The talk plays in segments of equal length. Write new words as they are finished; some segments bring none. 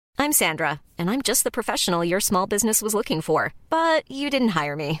I'm Sandra, and I'm just the professional your small business was looking for. But you didn't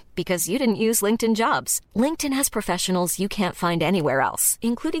hire me because you didn't use LinkedIn Jobs. LinkedIn has professionals you can't find anywhere else,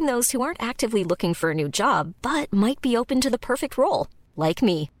 including those who aren't actively looking for a new job, but might be open to the perfect role, like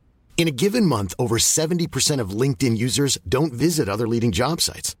me. In a given month, over 70% of LinkedIn users don't visit other leading job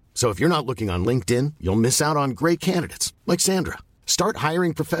sites. So if you're not looking on LinkedIn, you'll miss out on great candidates like Sandra. Start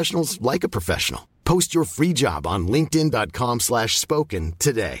hiring professionals like a professional. Post your free job on linkedin.com/spoken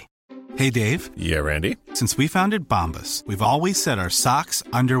today. Hey, Dave. Yeah, Randy. Since we founded Bombas, we've always said our socks,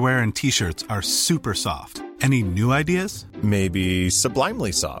 underwear, and T-shirts are super soft. Any new ideas? Maybe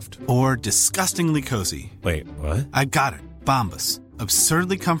sublimely soft. Or disgustingly cozy. Wait, what? I got it. Bombas.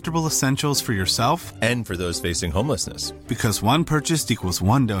 Absurdly comfortable essentials for yourself and for those facing homelessness. Because one purchased equals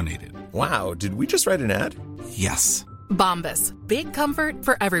one donated. Wow, did we just write an ad? Yes. Bombas. Big comfort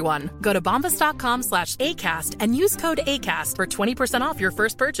for everyone. Go to bombas.com/ACAST and use code ACAST for 20% off your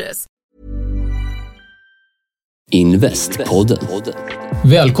first purchase. Investpodden.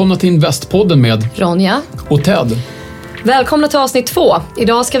 Välkomna till Investpodden med Ronja och Ted. Välkomna till avsnitt 2.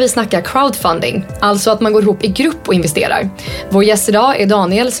 Idag ska vi snacka crowdfunding, alltså att man går ihop i grupp och investerar. Vår gäst idag är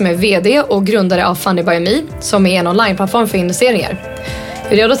Daniel som är vd och grundare av Funded by Me, som är en onlineplattform för investeringar.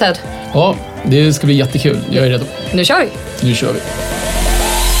 Är du redo, Ted? Ja, det ska bli jättekul. Jag är redo. Nu kör vi! Nu kör vi.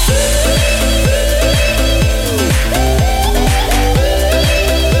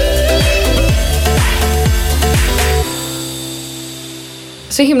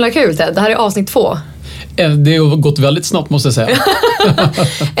 Så himla kul, Ted. Det här är avsnitt 2. Det har gått väldigt snabbt, måste jag säga.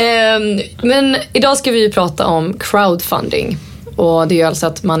 Men idag ska vi prata om crowdfunding. Och det är alltså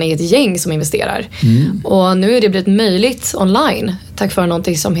att man är ett gäng som investerar. Och nu är det blivit möjligt online tack vare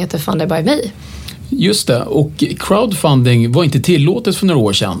någonting som heter Funded by Me. Just det, och crowdfunding var inte tillåtet för några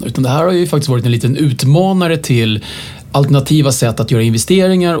år sedan, utan det här har ju faktiskt varit en liten utmanare till alternativa sätt att göra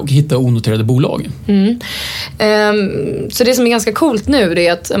investeringar och hitta onoterade bolag. Så det som är ganska coolt nu, det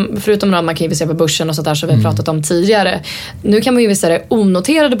är att förutom att man kan investera på börsen och sånt där som vi har pratat om tidigare, nu kan man investera i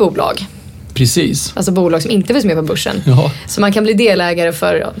onoterade bolag. Precis. Alltså bolag som inte finns med på börsen. Ja. Så man kan bli delägare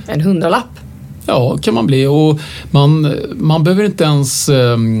för en 100-lapp. Ja, kan man bli, och man behöver inte ens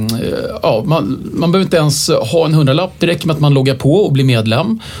man behöver inte ens ha en 100-lapp. Det räcker med att man loggar på och blir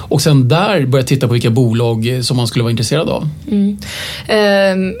medlem och sen där börjar titta på vilka bolag som man skulle vara intresserad av.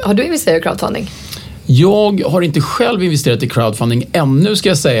 Har du investerat i crowdfunding? Jag har inte själv investerat i crowdfunding ännu, ska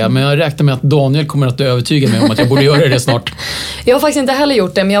jag säga, men jag räknar med att Daniel kommer att övertyga mig om att jag borde göra det snart. Jag har faktiskt inte heller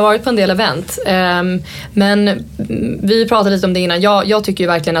gjort det, men jag har varit på en del event. Men vi pratade lite om det innan. Jag tycker ju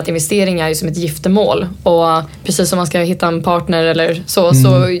verkligen att investeringar är som ett giftermål. Och precis som man ska hitta en partner eller så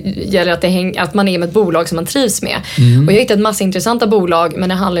gäller det att man är med ett bolag som man trivs med. Och jag har hittat en massa intressanta bolag, men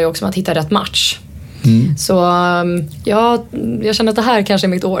det handlar ju också om att hitta rätt match. Så jag känner att det här kanske är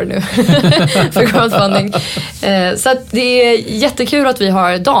mitt år nu för crowdfunding. Så att det är jättekul att vi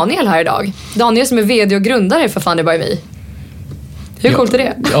har Daniel här idag. Daniel som är vd och grundare för Funded by Me. Hur coolt är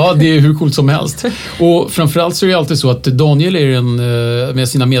det? Ja, det är hur coolt som helst. Och framförallt så är det alltid så att Daniel är med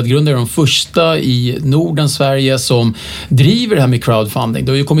sina medgrundare de första i Norden, Sverige som driver det här med crowdfunding.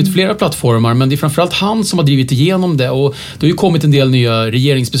 Det har ju kommit flera plattformar, men det är framförallt han som har drivit igenom det. Och det har ju kommit en del nya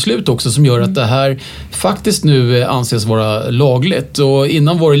regeringsbeslut också som gör att det här faktiskt nu anses vara lagligt. Och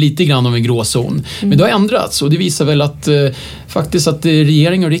innan var det lite grann av en gråzon. Men det har ändrats och det visar väl att faktiskt att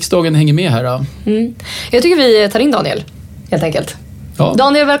regeringen och riksdagen hänger med här. Jag tycker vi tar in Daniel, helt enkelt. Ja.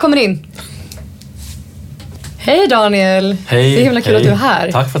 Daniel, välkommen in. Hej Daniel. Hej. Det är himla kul att du är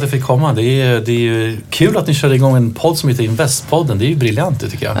här. Tack för att jag fick komma. Det är ju kul att ni körde igång en podd som heter Investpodden. Det är ju briljant, det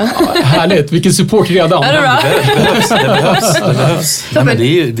tycker jag. Ja, härligt, vilken support redan. Är det bra? Det behövs. Nej, men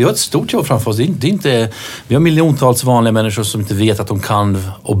vi har ett stort jobb framför oss. Det är inte, vi har miljontals vanliga människor som inte vet att de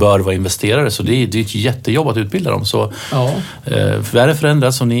kan och bör vara investerare. Så det är ett jättejobb att utbilda dem. Så världen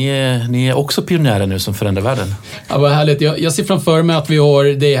förändras och ni är också pionjärer nu som förändrar världen. Ja, vad härligt. Jag ser framför mig att vi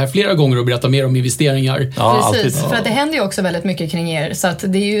har det här flera gånger och berättar mer om investeringar. Ja, precis, för att det händer ju också väldigt mycket kring er. Så att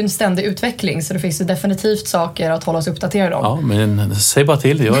det är ju en ständig utveckling. Så det finns ju definitivt saker att hålla oss uppdaterade om. Ja, men säg bara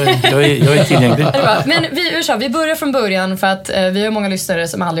till. Jag är tillgänglig. Men vi börjar från början för att vi har många lyssnare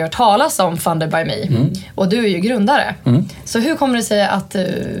som aldrig hört talas om Funded by Me. Och du är ju grundare. Så hur kommer det sig att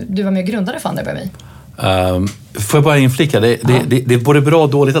du var med och grundade Funded by Me? Får jag bara inflika, det är både bra och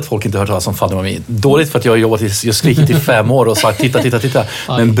dåligt att folk inte hört talas om Fundamami. Dåligt för att jag har jobbat jag skrikit i 5 år och sagt titta.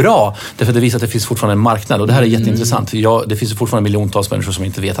 Men bra, därför att det visar att det finns fortfarande en marknad och det här är jätteintressant. Det finns fortfarande miljontals människor som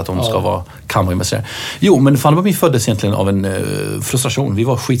inte vet att de kan vara investerare. Jo, men Fundamami föddes egentligen av en frustration. Vi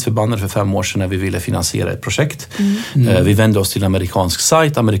var skitförbannade för 5 år sedan när vi ville finansiera ett projekt. Vi vände oss till en amerikansk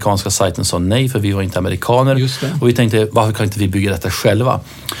sajt. Amerikanska sajten sa nej för vi var inte amerikaner. Och vi tänkte, varför kan inte vi bygga detta själva?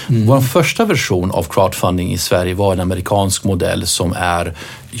 Vår första version av crowdfunding i Sverige var en amerikansk modell som är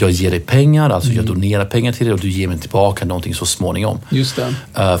jag ger dig pengar, alltså jag donerar pengar till dig och du ger mig tillbaka någonting så småningom. Just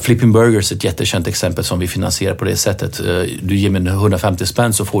det. Flipping Burgers är ett jättekänt exempel som vi finansierar på det sättet. Du ger mig 150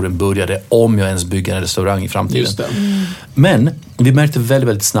 spänn så får du en burgare om jag ens bygger en restaurang i framtiden. Just det. Men vi märkte väldigt,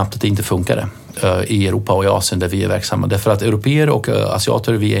 väldigt snabbt att det inte funkade i Europa och i Asien där vi är verksamma. Därför att europeer och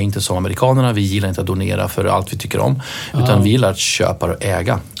asiater, vi är inte som amerikanerna. Vi gillar inte att donera för allt vi tycker om. Utan vi gillar att köpa och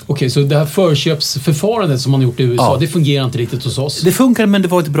äga. Okej, så det här förköpsförfarandet som man har gjort i USA, det fungerar inte riktigt hos oss? Det funkar, men det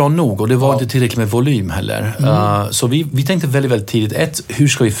var inte bra nog och det var inte tillräckligt med volym heller. Så vi tänkte väldigt, väldigt tidigt, hur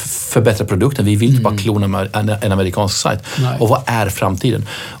ska vi förbättra produkten? Vi vill inte bara klona en amerikansk sajt. Och vad är framtiden?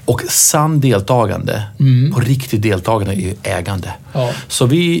 Och sann deltagande, på riktigt deltagande är ägande. Så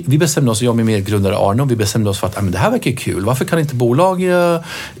vi bestämde oss, jag med medgrundare Arno, vi bestämde oss för att det här verkar kul. Varför kan inte bolag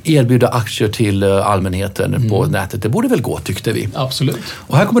erbjuda aktier till allmänheten på nätet? Det borde väl gå, tyckte vi. Absolut.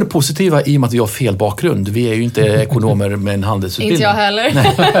 Och här kommer det positiva i och med att vi har fel bakgrund. Vi är ju inte ekonomer med en handelsutbildning. Inte jag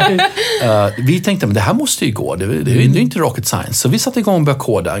heller. Vi tänkte, men det här måste ju gå. Det är inte rocket science. Så vi satte igång och började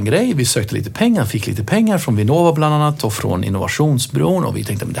koda en grej. Vi sökte lite pengar, fick lite pengar från Vinnova bland annat och från Innovationsbron. Och vi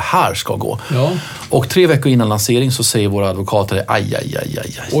tänkte, men det här ska gå. Ja. Och 3 veckor innan lansering så säger våra advokater, aj.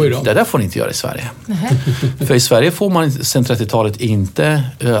 Det där får ni inte göra i Sverige. För i Sverige får man sedan 30-talet inte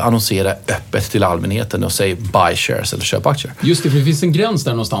annonsera öppet till allmänheten och säga buy shares eller köp aktier. Just det, för det finns en gräns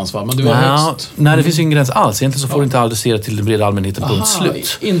där någonstans, va? Men du har Nej, det finns ingen gräns alls. Egentligen så får du inte adressera till den breda allmänheten på ett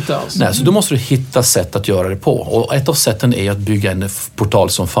slut. Inte alls. Nej, så då måste du hitta sätt att göra det på. Och ett av sätten är att bygga en portal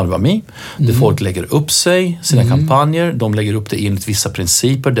som Fundamami, där folk lägger upp sina kampanjer. De lägger upp det enligt vissa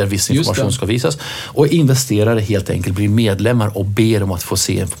principer där viss information ska visas. Och investerare helt enkelt blir medlemmar och ber om att få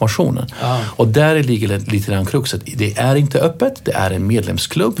se informationen. Och där ligger lite grann kruxet. Det är inte öppet, det är en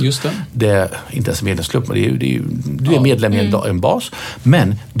medlemsklubb. Just det. Det är inte ens en medlemsklubb, men du är medlem i en bas.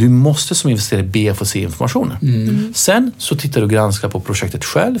 Men du måste som investerare be att få se informationen. Sen så tittar du och granskar på projektet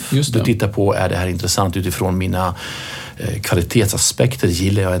själv. Du tittar på, är det här intressant utifrån mina kvalitetsaspekter?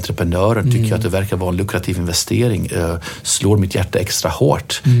 Gillar jag entreprenören? Tycker jag att det verkar vara en lukrativ investering? Slår mitt hjärta extra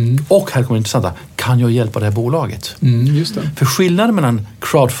hårt? Och här kommer det intressanta. Kan jag hjälpa det här bolaget? Just det. För skillnaden mellan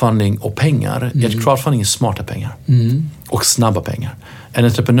crowdfunding och pengar är att crowdfunding är smarta pengar. Och snabba pengar. En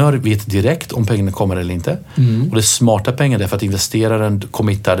entreprenör vet direkt om pengarna kommer eller inte. Och det är smarta pengar därför att investeraren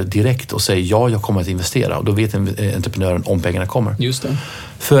committar direkt och säger ja, jag kommer att investera. Och då vet entreprenören om pengarna kommer. Just det.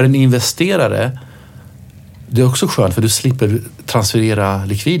 För en investerare, det är också skönt för du slipper transferera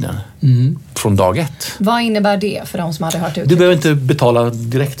likviden från dag 1. Vad innebär det för de som hade hört uttrycket? Du behöver inte betala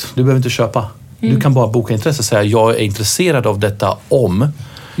direkt. Du behöver inte köpa. Du kan bara boka intresse och säga jag är intresserad av detta om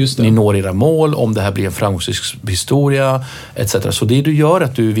ni når era mål, om det här blir en framgångsrik historia etc. Så det du gör är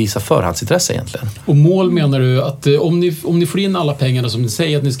att du visar förhandsintresse egentligen. Och mål menar du att om ni får in alla pengarna som ni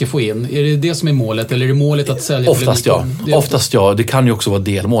säger att ni ska få in, är det som är målet eller är det målet att sälja? Oftast ja. Det kan ju också vara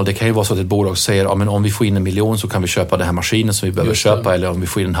delmål. Det kan ju vara så att ett bolag säger men om vi får in 1 miljon så kan vi köpa den här maskinen som vi behöver köpa, eller om vi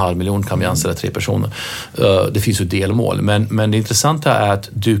får in 500 000 kan vi anställa 3 personer. Det finns ju delmål. Men det intressanta är att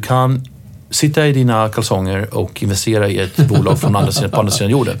du kan sitta i dina kalsonger och investera i ett bolag från på andra sidan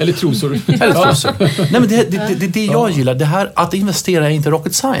jorden. Eller trosor. Nej, men det jag gillar, det här att investera är inte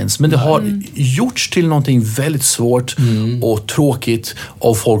rocket science, men det har gjorts till någonting väldigt svårt och tråkigt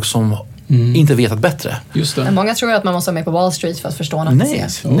av folk som inte vetat bättre. Just det. Men många tror att man måste vara med på Wall Street för att förstå något. Nej.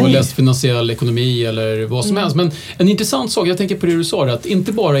 Och läst finansiell ekonomi eller vad som helst. Men en intressant sak, jag tänker på det du sa, att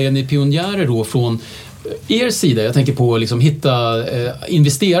inte bara är ni pionjärer då från er sida, jag tänker på liksom hitta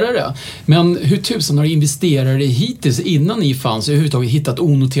investerare, men hur tusen har investerare hittills innan ni fanns överhuvudtaget hittat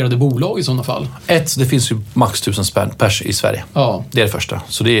onoterade bolag i sådana fall? Det finns ju max 1000 pers i Sverige. Ja. Det är det första.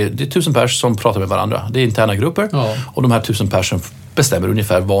 Så det är 1000 pers som pratar med varandra. Det är interna grupper och de här 1000 personer bestämmer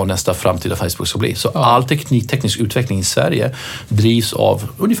ungefär vad nästa framtida Facebook ska bli. Så all teknisk utveckling i Sverige drivs av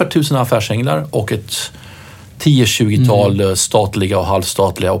ungefär 1000 affärsänglar och ett 10-20-tal statliga och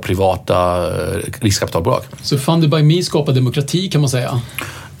halvstatliga och privata riskkapitalbolag. Så Funded by Me skapar demokrati, kan man säga?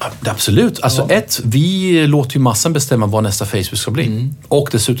 Absolut. Alltså vi låter ju massan bestämma vad nästa Facebook ska bli. Och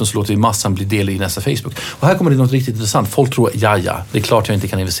dessutom så låter vi massan bli del i nästa Facebook. Och här kommer det något riktigt intressant. Folk tror, det är klart jag inte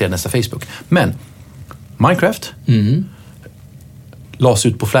kan investera i nästa Facebook. Men Minecraft lades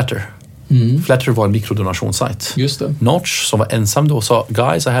ut på Flutter. Flatter var en mikrodonationssajt. Just det. Notch som var ensam då sa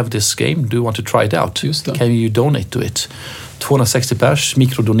guys I have this game, do you want to try it out? Just det. Can you donate to it? 260 pers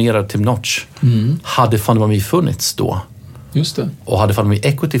mikrodonerade till Notch. Hade Fundamami funnits då? Just det. Och hade Fundamami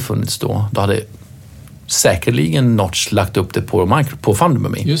Equity funnits då hade säkerligen Notch lagt upp det på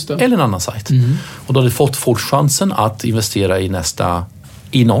Fundamami eller en annan sajt. Och då hade folk chansen att investera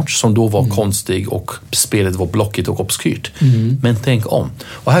i Notch som då var konstig och spelet var blockigt och obskyrt. Men tänk om.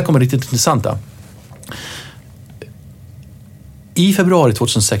 Och här kommer det riktigt intressanta. I februari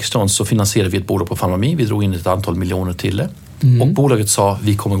 2016 så finansierade vi ett bolag på Fundamami. Vi drog in ett antal miljoner till det. Och bolaget sa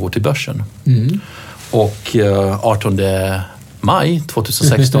vi kommer gå till börsen. Och 18 maj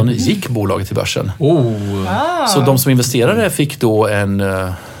 2016 gick bolaget till börsen. Så de som investerade fick då en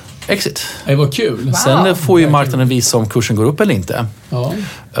exit. Det var kul. Sen får ju marknaden visa om kursen går upp eller inte. Och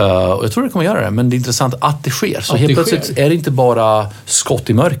jag tror det kommer göra det, men det är intressant att det sker. Så helt plötsligt är det inte bara skott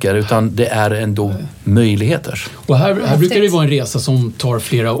i mörker, utan det är ändå möjligheter. Och här brukar det vara en resa som tar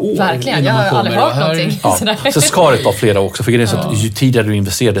flera år. Verkligen, jag har aldrig hört någonting. Så ska det ta flera år också, för det är så att ju tidigare du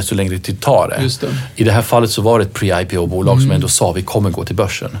investerar desto längre tid tar det. Just det. I det här fallet så var det ett pre-IPO-bolag som ändå sa vi kommer gå till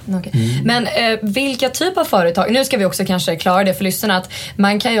börsen. Men vilka typ av företag, nu ska vi också kanske klara det för lyssnarna, att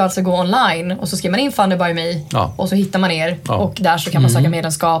man kan ju alltså gå online och så skriver man in Funded by Me och så hittar man er och där så kan man söka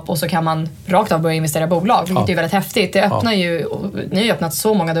medlemskap och så kan man rakt av börja investera i bolag, vilket är väldigt häftigt. Det öppnar ju, ni har ju öppnat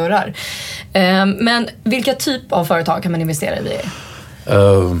så många dörrar. Men vilka typ av företag kan man investera i?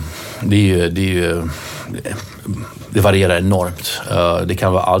 Det varierar enormt. Det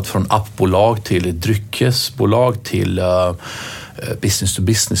kan vara allt från appbolag till dryckesbolag till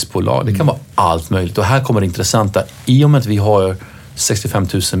business-to-business-bolag. Det kan vara allt möjligt. Och här kommer det intressanta. I och med att vi har 65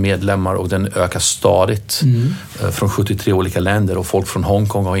 000 medlemmar och den ökar stadigt från 73 olika länder och folk från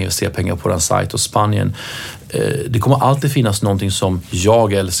Hongkong har investerat pengar på den sajt och Spanien. Det kommer alltid finnas någonting som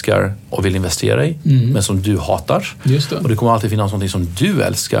jag älskar och vill investera i men som du hatar. Just det. Och det kommer alltid finnas någonting som du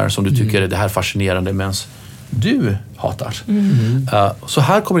älskar som du tycker är det här fascinerande medan du hatar. Så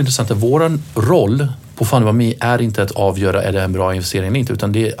här kommer det intressanta. Våran roll på Fundamami är inte att avgöra är det en bra investering eller inte,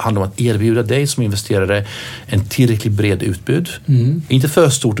 utan det handlar om att erbjuda dig som investerare en tillräckligt bred utbud. Inte för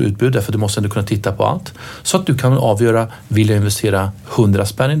stort utbud, därför du måste ändå kunna titta på allt. Så att du kan avgöra, vill jag investera 100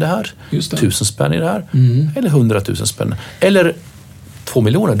 spänn i det här? 1000 spänn i det här? Eller 100 000 spänn? Eller 2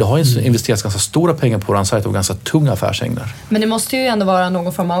 miljoner. Det har investerats ganska stora pengar på den sajten och ganska tunga affärsänglar. Men det måste ju ändå vara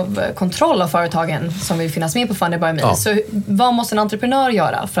någon form av kontroll av företagen som vill finnas med på Funded by Me. Så vad måste en entreprenör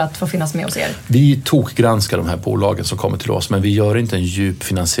göra för att få finnas med hos er? Vi granskar de här bolagen som kommer till oss, men vi gör inte en djup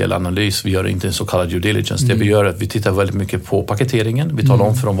finansiell analys. Vi gör inte en så kallad due diligence. Det vi gör är att vi tittar väldigt mycket på paketeringen. Vi talar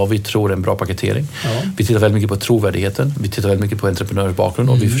om för dem vad vi tror är en bra paketering. Vi tittar väldigt mycket på trovärdigheten. Vi tittar väldigt mycket på entreprenörers bakgrund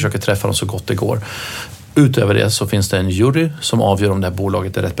och vi försöker träffa dem så gott det går. Utöver det så finns det en jury som avgör om det här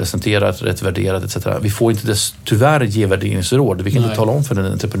bolaget är rätt presenterat, rätt värderat etc. Vi får inte tyvärr ge värderingsråd. Vi kan inte tala om för en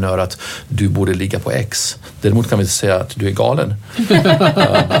entreprenör att du borde ligga på X. Däremot kan vi säga att du är galen.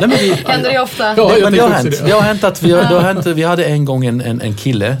 Händer det ofta? Det har hänt att vi hade en gång en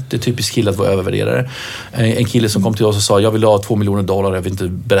kille, det är typiskt kille att vara övervärderare. En kille som kom till oss och sa jag vill ha $2 miljoner, jag vill inte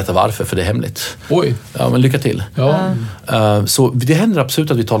berätta varför för det är hemligt. Oj. Ja, men lycka till. Så det händer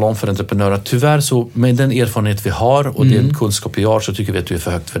absolut att vi talar om för entreprenörer. Tyvärr så med den erfarenhet vi har och den kunskap vi har så tycker vi att du är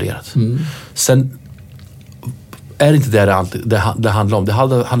för högt värderat. Sen är det inte det handlar om. Det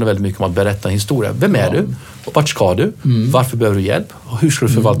handlar väldigt mycket om att berätta en historia. Vem är du? Vart ska du? Varför behöver du hjälp? Och hur ska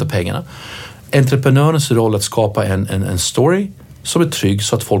du förvalta pengarna? Entreprenörens roll är att skapa en story som är trygg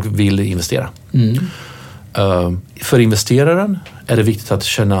så att folk vill investera. För investeraren är det viktigt att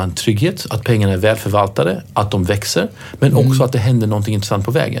känna en trygghet, att pengarna är väl förvaltade, att de växer, men också att det händer någonting intressant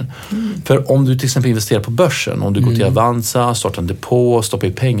på vägen. För om du till exempel investerar på börsen, om du går till Avanza, startar en depå, stoppar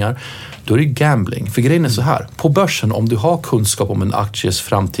i pengar, då är det gambling. För grejen är så här, på börsen, om du har kunskap om en akties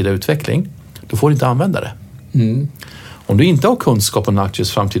framtida utveckling, då får du inte använda det. Om du inte har kunskap om en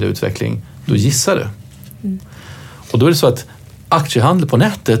akties framtida utveckling, då gissar du. Och då är det så att aktiehandel på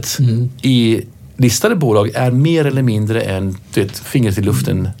nätet i listade bolag är mer eller mindre en fingret i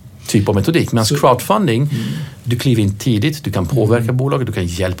luften typ av metodik. Medan crowdfunding, du kliver in tidigt, du kan påverka bolaget, du kan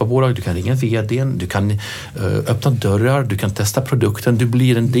hjälpa bolaget, du kan ringa vdn, du kan öppna dörrar, du kan testa produkten, du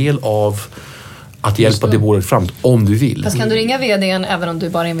blir en del av att hjälpa det bolaget framåt om du vill. Fast kan du ringa vdn även om du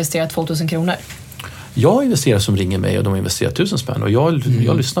bara investerar 2000 kronor? Jag investerar som ringer mig och de investerar 1000 spänn och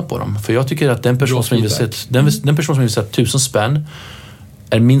jag lyssnar på dem. För jag tycker att den person som investerar 1000 spänn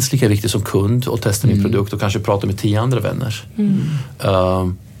är minst lika viktig som kund och testa min produkt och kanske prata med 10 andra vänner.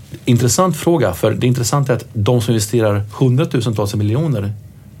 Intressant fråga, för det intressanta är att de som investerar 100 000-tals miljoner,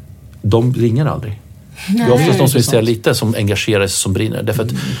 de ringer aldrig. Det är oftast de som investerar lite som engagerar sig, som brinner. Därför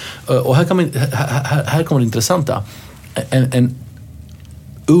att, och här kommer det intressanta. En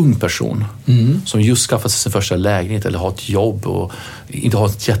ung person som just skaffat sig sin första lägenhet eller har ett jobb och inte har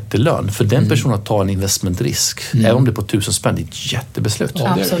ett jättelön. För den personen att ta en investmentrisk, även om det är på 1000 spänn, det är ett jättebeslut.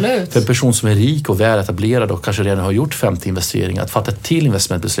 Ja, absolut. För en person som är rik och väl etablerad och kanske redan har gjort 50 investeringar, att fatta ett till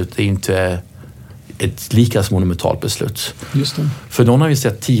investmentbeslut är inte ett lika monumentalt beslut. Just det. För någon har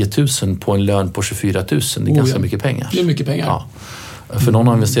investerat 10 000 på en lön på 24 000, det är ganska mycket pengar. Det är mycket pengar. Ja. För någon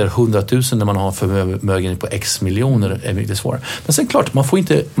har investerat 100 000 när man har en förmögenhet på x miljoner är mycket svårare. Men sen klart,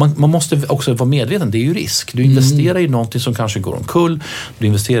 man måste också vara medveten, det är ju risk. Du investerar i någonting som kanske går omkull, du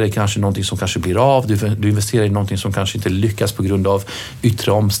investerar i kanske någonting som kanske blir av, du investerar i någonting som kanske inte lyckas på grund av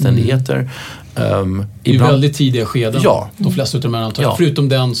yttre omständigheter. I väldigt tidiga skeden, ja. De flesta av de här antagligen, Ja. förutom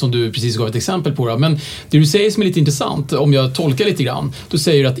den som du precis gav ett exempel på. Då. Men det du säger som är lite intressant, om jag tolkar lite grann, du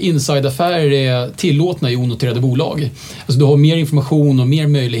säger att inside-affärer är tillåtna i onoterade bolag. Alltså du har mer information och mer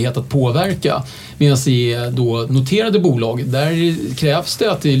möjlighet att påverka, medan i då noterade bolag, där krävs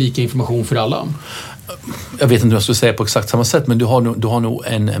det att det är lika information för alla. Jag vet inte hur jag skulle säga på exakt samma sätt, men du har nog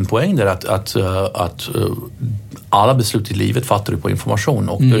en poäng där att alla beslut i livet fattar du på information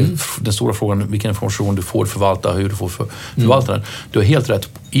och den stora frågan vilken information du får förvalta, hur du får förvalta den. Du har helt rätt.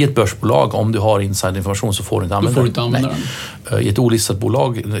 I ett börsbolag, om du har inside-information så får du inte använda den. I ett olistat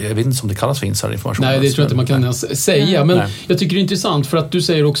bolag, jag vet inte om det kallas för inside-information. Nej, det tror jag inte man kan ens säga. Men jag tycker det är intressant för att du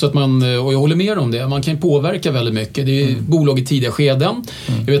säger också att man, och jag håller med om det, man kan påverka väldigt mycket. Det är bolag i tidiga skeden.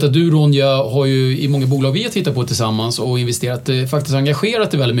 Jag vet att du, Ronja, har ju i många bolag vi har tittat på tillsammans och investerat, faktiskt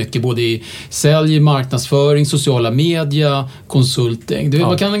engagerat dig väldigt mycket, både i sälj, marknadsföring, sociala media, konsulting.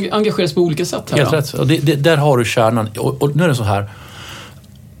 Man kan engagera sig på olika sätt här. Helt rätt. Och där har du kärnan. Och nu är det så här.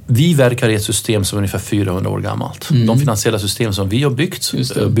 Vi verkar i ett system som är ungefär 400 år gammalt. De finansiella system som vi har byggt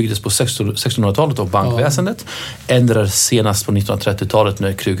byggdes på 1600-talet av bankväsendet. Ändrades senast på 1930-talet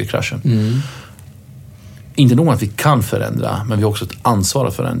med Krügerkraschen. Inte nog att vi kan förändra, men vi har också ett ansvar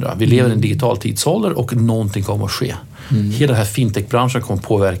att förändra. Vi lever i en digital tidsålder och någonting kommer att ske. Hela den här fintech-branschen kommer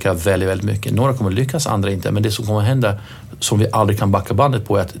påverka väldigt, väldigt mycket. Några kommer lyckas, andra inte. Men det som kommer att hända, som vi aldrig kan backa bandet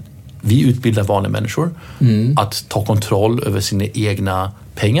på, är att vi utbildar vanliga människor att ta kontroll över sina egna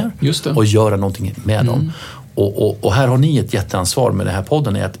pengar och göra någonting med dem. Och här har ni ett jätteansvar med den här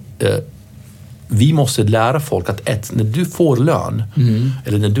podden, är att vi måste lära folk att när du får lön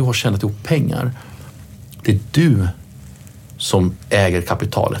eller när du har tjänat ihop pengar, det är du som äger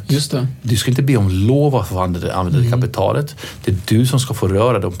kapitalet. Just det. Du ska inte be om lov att använda kapitalet. Det är du som ska få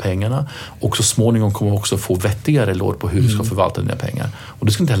röra de pengarna och så småningom kommer också få vettigare råd på hur du ska förvalta dina pengar. Och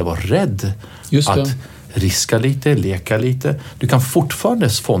du ska inte heller vara rädd att riska lite, leka lite. Du kan fortfarande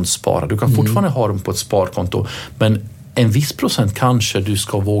fondspara, du kan fortfarande ha dem på ett sparkonto, men en viss procent kanske du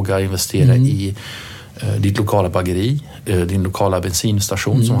ska våga investera i ditt lokala bageri, din lokala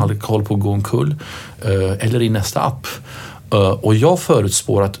bensinstation som håller på att gå omkull, eller i nästa app. Och jag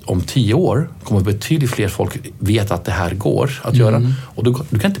förutspår att om 10 år kommer betydligt fler folk veta att det här går att göra. Och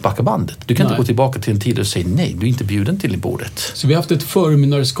du kan inte backa bandet. Du kan inte gå tillbaka till en tid och säga nej, du är inte bjuden till bordet. Så vi har haft ett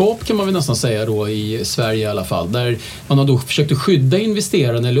förmyndarskap, kan man väl nästan säga då, i Sverige i alla fall, där man har då försökt att skydda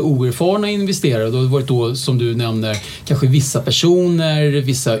investerarna eller oerfarna investerare. Det har varit då, som du nämner, kanske vissa personer,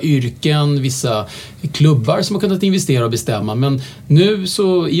 vissa yrken, vissa klubbar som har kunnat investera och bestämma. Men nu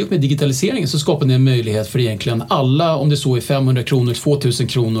så, i och med digitaliseringen, så skapar det en möjlighet för egentligen alla, om det så är 500 kronor, 2000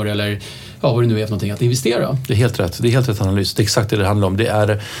 kronor eller vad det nu är för någonting, att investera. Det är helt rätt. Det är helt rätt analys. Det är exakt det handlar om.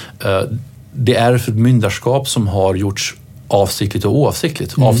 Det är ett förmyndarskap som har gjorts avsiktligt och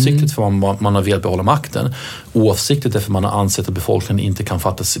oavsiktligt. Avsiktligt för man har velat behålla makten. Oavsiktligt därför man har ansett att befolkningen inte kan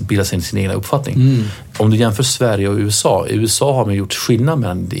bilda sin egen uppfattning. Om du jämför Sverige och USA. I USA har man gjort skillnad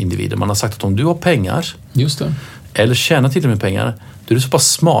mellan individer. Man har sagt att om du har pengar eller tjänar till och med pengar, du är så pass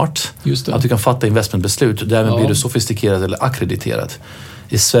smart att du kan fatta investmentbeslut och därmed blir du sofistikerad eller akkrediterad.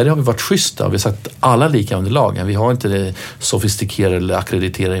 I Sverige har vi varit schyssta. Vi har sagt att alla är lika under lagen. Vi har inte sofistikerade eller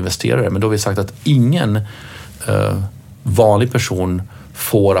akkrediterade investerare, men då har vi sagt att ingen vanlig person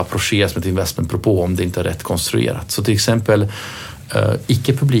får approcheras med ett investmentpropå om det inte är rätt konstruerat. Så till exempel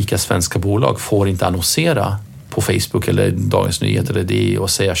icke-publika svenska bolag får inte annonsera på Facebook eller Dagens Nyheter eller det och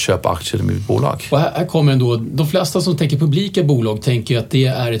säga köp aktier i mitt bolag. Och här kommer ändå, de flesta som tänker publika bolag tänker att det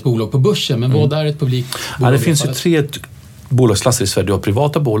är ett bolag på börsen, men vad är ett publikt bolag? Det finns ju 3 bolagsklasser i Sverige. Du har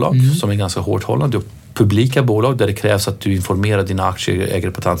privata bolag som är ganska hårt hållande. Du har publika bolag där det krävs att du informerar dina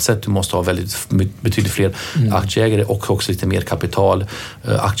aktieägare på ett annat sätt. Du måste ha betydligt fler aktieägare och också lite mer kapital,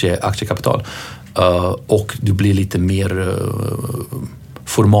 aktiekapital. Och du blir lite mer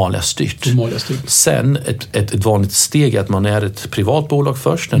formalia styrt. Sen ett vanligt steg är att man är ett privat bolag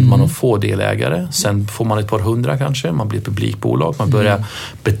först, när man får delägare. Sen får man ett par hundra kanske, man blir ett publikbolag. Man börjar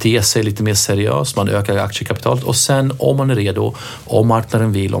bete sig lite mer seriöst, man ökar aktiekapitalet. Och sen om man är redo, om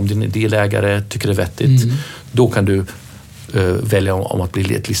marknaden vill, om din delägare tycker det är vettigt, då kan du välja om att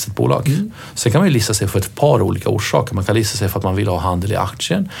bli ett listat bolag. Sen kan man ju lista sig för ett par olika orsaker. Man kan lista sig för att man vill ha handel i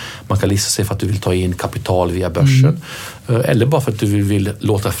aktien. Man kan lista sig för att du vill ta in kapital via börsen. Eller bara för att du vill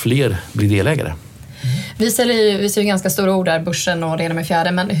låta fler bli delägare. Vi ser ju ganska stora ord där, börsen och det med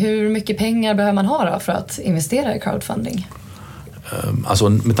fjärde. Men hur mycket pengar behöver man ha då för att investera i crowdfunding? Alltså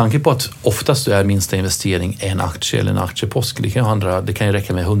med tanke på att oftast är minsta investering en aktie eller en aktiepost. Det kan ju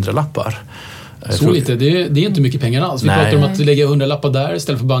räcka med 100-lappar. Så lite, det är inte mycket pengar alls. Vi pratar om att lägga 100-lappar där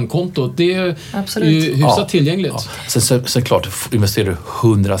istället för bankkontot. Det är ju hyfsat tillgängligt. Sen klart, investerar du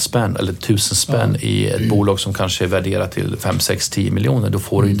 100 spänn eller 1000 spänn i ett bolag som kanske är värderat till 5, 6, 10 miljoner, då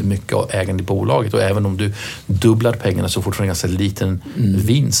får du inte mycket av ägande i bolaget. Och även om du dubblar pengarna så får du en ganska liten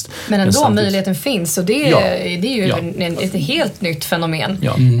vinst. Men ändå möjligheten finns, och det är ju ett helt nytt fenomen.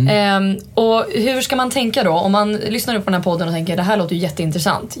 Och hur ska man tänka då? Om man lyssnar upp på den här podden och tänker, det här låter ju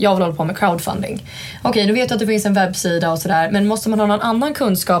jätteintressant. Jag vill hålla på med crowdfunding. Okej, du vet att det finns en webbsida och sådär, men måste man ha någon annan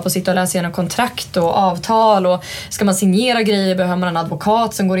kunskap och sitta och läsa igenom kontrakt och avtal, och ska man signera grejer, behöver man en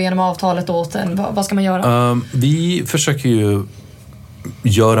advokat som går igenom avtalet åt en? Vad ska man göra? Vi försöker ju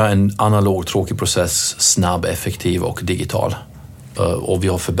göra en analog, tråkig process snabb, effektiv och digital. Och vi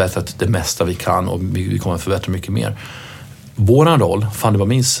har förbättrat det mesta vi kan, och vi kommer att förbättra mycket mer. Våran roll,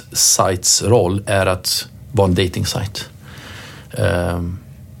 Fundibamins sites roll, är att vara en dating-site.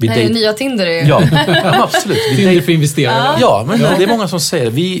 Det är ju nya Tinder. Ja, absolut. Tinder för investerare. Ja, men det är många som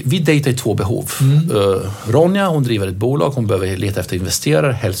säger vi dejtar i 2 behov. Ronja, hon driver ett bolag, hon behöver leta efter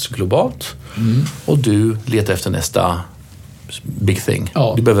investerare, helst globalt. Och du letar efter nästa big thing.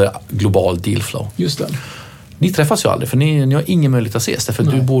 Du behöver global deal flow. Just det. Ni träffas ju aldrig, för ni har ingen möjlighet att ses. Därför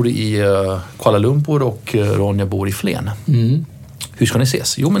du bor i Kuala Lumpur och Ronja bor i Flen. Hur ska ni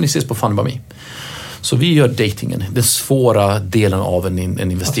ses? Jo, men ni ses på Fundibami. Så vi gör datingen, den svåra delen av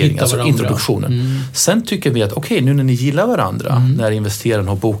en investering, alltså introduktionen. Sen tycker vi att okej, nu när ni gillar varandra, när investeraren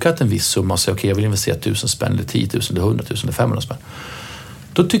har bokat en viss summa och säger okej, jag vill investera 1000 spänn eller 10 000 eller 100 000 eller 500 spänn.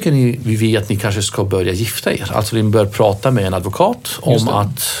 Då tycker vi att ni kanske ska börja gifta er. Alltså ni bör prata med en advokat om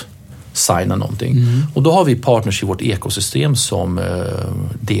att signa någonting. Och då har vi partners i vårt ekosystem som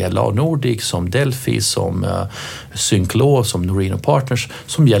DLA Nordic, som Delphi, som Synclaw, som Norino Partners,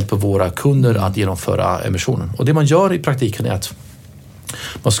 som hjälper våra kunder att genomföra emissionen. Och det man gör i praktiken är att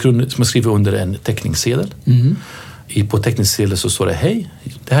man skriver under en teckningssedel. På teckningssedeln så står det: hej,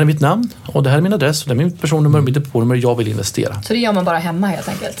 det här är mitt namn och det här är min adress och det är mitt personnummer, mitt depånummer, jag vill investera. Så det gör man bara hemma helt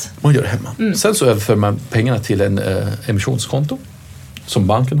enkelt? Man gör det hemma. Sen så överför man pengarna till en emissionskonto som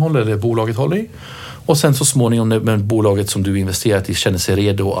banken håller eller bolaget håller i. Och sen så småningom när bolaget som du investerat i känner sig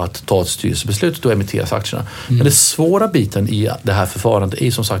redo att ta ett styrelsebeslut, då emitteras aktierna. Men det svåra biten i det här förfarandet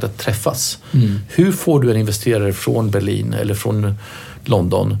är som sagt att träffas. Hur får du en investerare från Berlin eller från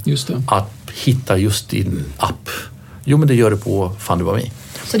London att hitta just din app? Jo, men det gör det på Fundibami.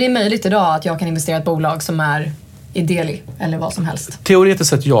 Så det är möjligt idag att jag kan investera i ett bolag som är i Delhi eller vad som helst? Teoretiskt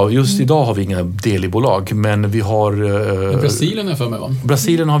sett ja. Just idag har vi inga Delhi-bolag, men vi har... Brasilien är för mig, va?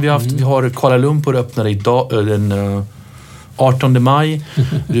 Brasilien har vi haft. Vi har Kuala Lumpur öppnade idag, den 18 maj.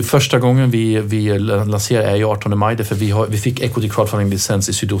 Det är första gången vi lanserar är ju 18 maj, därför vi fick equity crowdfunding-licens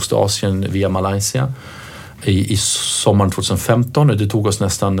i Sydostasien via Malaysia i sommaren 2015. Det tog oss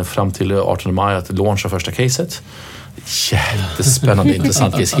nästan fram till 18 maj att launcha första caset. Jättespännande,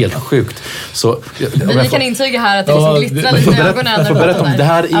 intressant case, helt sjukt. Så, vi kan intyga här att det liksom glittrar lite i ögonen. Jag får berätta om det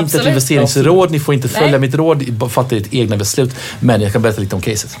här är inte ett investeringsråd, ni får inte följa mitt råd, fatta ert egna beslut, men jag kan berätta lite om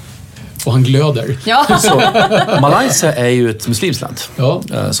caset. Och han glöder. Så, Malaysia är ju ett muslimskt land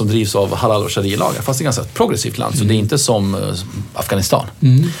som drivs av halal och sharia-lagar, fast det är ganska ett progressivt land, så det är inte som Afghanistan.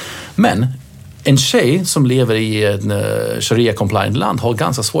 Men en tjej som lever i en sharia-compliant land har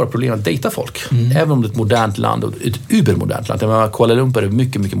ganska svåra problem att dejta folk. Även om det är ett modernt land och ett ubermodernt land. Kuala Lumpur är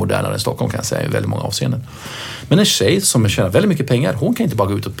mycket, mycket modernare än Stockholm, kan jag säga, i väldigt många avseenden. Men en tjej som tjänar väldigt mycket pengar, hon kan inte bara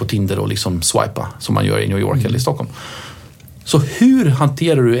gå ut på Tinder och liksom swipa som man gör i New York eller i Stockholm. Så hur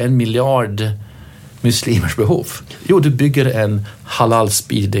hanterar du 1 miljard muslimers behov? Jo, du bygger en halal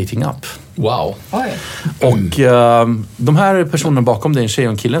speed dating app. Wow. Och de här personerna bakom, det är en tjej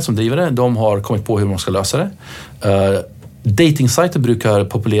och en kille som driver det. De har kommit på hur man ska lösa det. Datingsajter brukar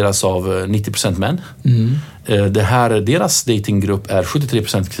populeras av 90% män. Det här, deras datinggrupp är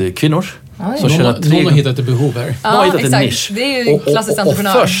 73% kvinnor. Så någon har hittat ett behov här. Ja, hittat en nisch. Det är ju klassiskt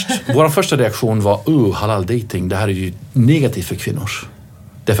entreprenör. Och vår första reaktion var halal dating, det här är ju negativt för kvinnor.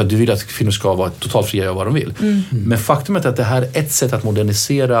 Därför att du vill att kvinnor ska vara totalt fria att göra vad de vill. Men faktum är att det här är ett sätt att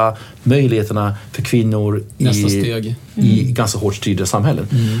modernisera möjligheterna för kvinnor i ganska hårt styrda samhällen.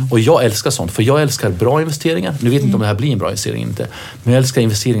 Och jag älskar sånt, för jag älskar bra investeringar. Nu vet inte om det här blir en bra investering inte. Men jag älskar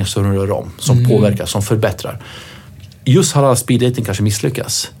investeringar som rör om, som påverkar, som förbättrar. Just halal speed dating kanske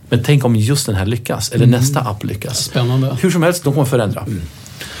misslyckas. Men tänk om just den här lyckas, eller nästa app lyckas. Spännande. Hur som helst, de kommer förändra.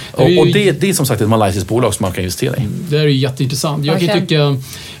 Och det är som sagt ett malaysiskt bolag som man kan investera i. Det är ju jätteintressant. Jag kan tycka,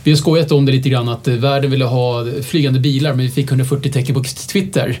 vi har skojat om det lite grann, att världen ville ha flygande bilar, men vi fick 140 tecken på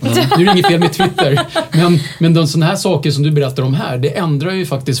Twitter. Nu är det inget fel med Twitter. Men de sådana här saker som du berättar om här, det ändrar ju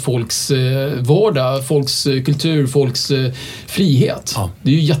faktiskt folks vardag, folks kultur, folks frihet. Ja.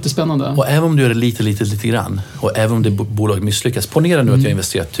 Det är ju jättespännande. Och även om du gör det lite grann, och även om det bolaget misslyckas, ponera nu att jag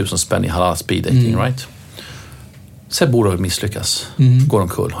investerat 1000 spänn i halal speed dating, right? Så bolaget misslyckas, går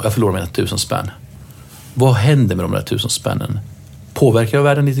omkull och jag förlorar mina 1000 spänn. Vad händer med de där 1000 spännen? Påverkar jag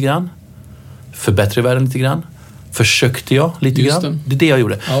världen lite grann? Förbättrar jag världen lite grann? Försökte jag lite grann? Det är det jag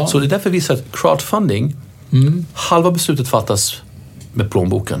gjorde. Ja. Så det är därför vi visar att crowdfunding, halva beslutet fattas med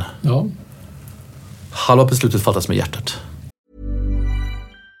plånboken. Ja. Halva beslutet fattas med hjärtat.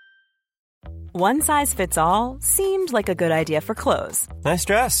 One size fits all seemed like a good idea for clothes. Nice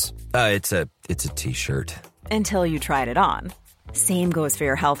dress. It's a t-shirt. Until you tried it on. Same goes for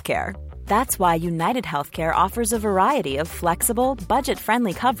your healthcare. That's why United Healthcare offers a variety of flexible,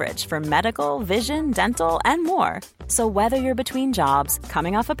 budget-friendly coverage for medical, vision, dental, and more. So whether you're between jobs,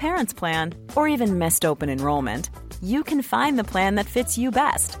 coming off a parent's plan, or even missed open enrollment, you can find the plan that fits you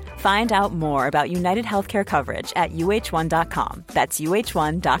best. Find out more about United Healthcare coverage at uh1.com. That's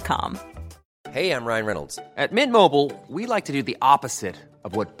uh1.com. Hey, I'm Ryan Reynolds. At Mint Mobile, we like to do the opposite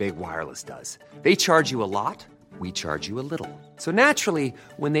of what Big Wireless does. They charge you a lot, we charge you a little. So naturally,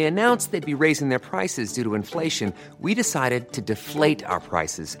 when they announced they'd be raising their prices due to inflation, we decided to deflate our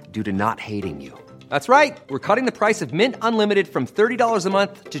prices due to not hating you. That's right. We're cutting the price of Mint Unlimited from $30 a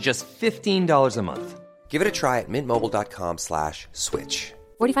month to just $15 a month. Give it a try at mintmobile.com/switch.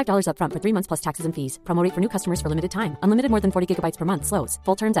 $45 up front for 3 months plus taxes and fees. Promo rate for new customers for limited time. Unlimited more than 40 gigabytes per month slows.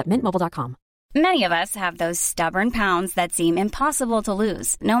 Full terms at mintmobile.com. Many of us have those stubborn pounds that seem impossible to lose,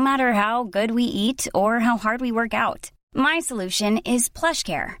 no matter how good we eat or how hard we work out. My solution is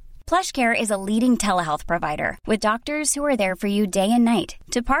PlushCare. PlushCare is a leading telehealth provider with doctors who are there for you day and night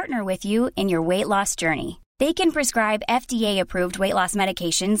to partner with you in your weight loss journey. They can prescribe FDA-approved weight loss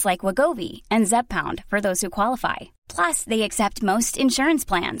medications like Wegovy and Zepbound for those who qualify. Plus, they accept most insurance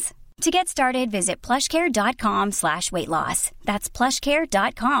plans. To get started, visit plushcare.com/weightloss. That's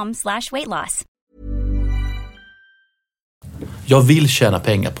plushcare.com/weightloss. Jag vill tjäna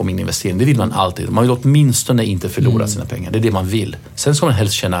pengar på min investering. Det vill man alltid. Man vill åtminstone inte förlora sina pengar. Det är det man vill. Sen ska man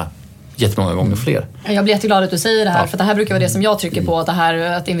helst tjäna jättemånga gånger fler. Jag blir jätteglad att du säger det här, för det här brukar vara det som jag trycker på, att det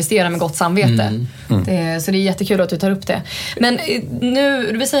här att investera med gott samvete. Så det är jättekul att du tar upp det. Men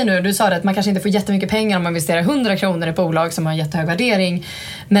nu, du sa det att man kanske inte får jättemycket pengar om man investerar 100 kronor i ett bolag som har en jättehög värdering.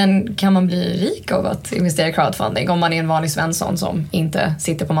 Men kan man bli rik av att investera i crowdfunding om man är en vanlig Svensson som inte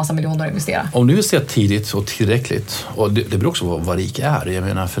sitter på massa miljoner att investera? Om du investerar tidigt och tillräckligt, och det beror också på vad rik är. Jag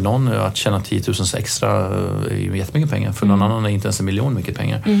menar, för någon att tjäna 10 000 extra är jättemycket pengar. För någon annan är inte ens 1 miljon mycket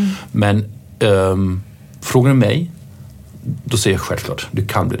pengar. Men frågar mig, då säger jag självklart, du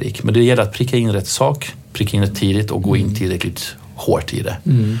kan bli rik. Men det gäller att pricka in rätt sak, pricka in det tidigt och gå in tillräckligt hårt i det.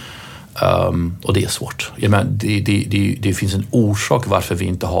 Och det är svårt. Jag menar, det finns en orsak varför vi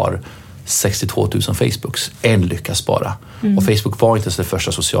inte har 62 000 Facebooks. En lyckas bara. Och Facebook var inte ens det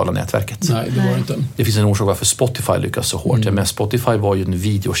första sociala nätverket. Nej, det var inte. Det finns en orsak varför Spotify lyckas så hårt. Men Spotify var ju en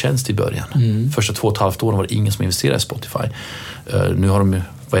videotjänst i början. Första 2,5 åren var det ingen som investerade i Spotify. Nu har de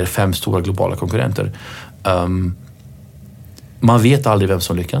 5 stora globala konkurrenter. Man vet aldrig vem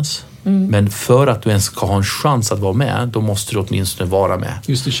som lyckas. Men för att du ens ska ha en chans att vara med, då måste du åtminstone vara med.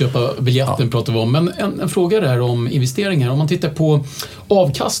 Just det, köpa biljetten pratar vi om. Men en fråga där om investeringar. Om man tittar på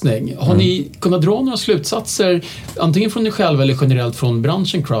avkastning, har ni kunnat dra några slutsatser, antingen från er själva eller generellt från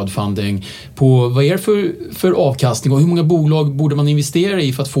branschen crowdfunding, på vad är det för avkastning och hur många bolag borde man investera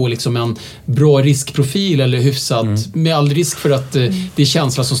i för att få liksom en bra riskprofil eller hyfsat, med all risk för att det är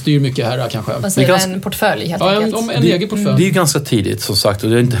känslan som styr mycket här kanske? Vad säger en portfölj helt enkelt? En egen portfölj. Det är ganska tidigt som sagt, och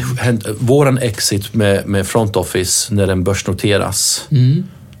det har inte hänt. Våran exit med Front Office när den börsnoteras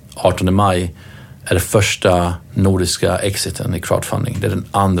 18 maj är det första nordiska exiten i crowdfunding. Det är den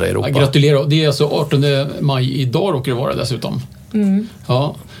andra i Europa. Ja, gratulerar. Det är alltså 18 maj idag råkar det vara dessutom.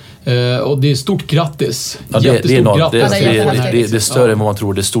 Ja. Och det är stort grattis. Ja, det är större än vad man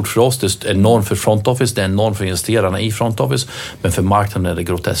tror. Det är stort för oss, det är enormt för Front Office, det är enormt för investerarna i Front Office, men för marknaden är det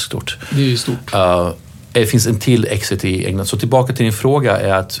groteskt stort. Det är ju stort. det finns en till exit i England. Så tillbaka till din fråga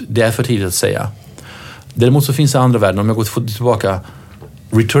är att det är för tidigt att säga. Däremot så finns det andra värden. Om jag går tillbaka,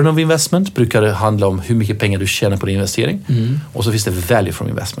 return of investment brukar det handla om hur mycket pengar du tjänar på din investering. Och så finns det value from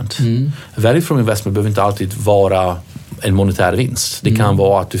investment. Value from investment behöver inte alltid vara en monetär vinst. Det kan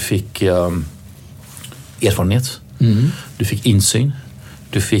vara att du fick erfarenhet. Du fick insyn.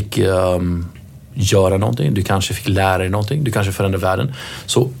 Du fick göra någonting. Du kanske fick lära dig någonting. Du kanske förändrar världen.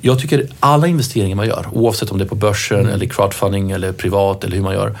 Så jag tycker alla investeringar man gör, oavsett om det är på börsen eller crowdfunding eller privat eller hur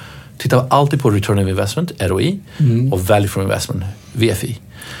man gör, titta alltid på return of investment, ROI, och value from investment, VFI.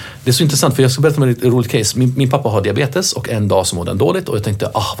 Det är så intressant, för jag ska berätta om ett roligt case. Min pappa har diabetes och en dag så mådde han dåligt och jag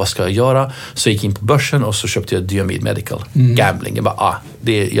tänkte, vad ska jag göra? Så jag gick in på börsen och så köpte jag Diamyd Medical. Gambling. Jag bara,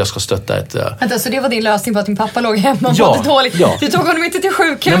 jag ska stötta ett... Vänta, så det var din lösning på att din pappa låg hemma och mådde dåligt? Ja. Du tog honom inte till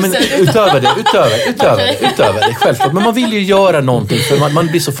sjukhuset? Nej, men utöver det, självklart. Men man vill ju göra någonting för man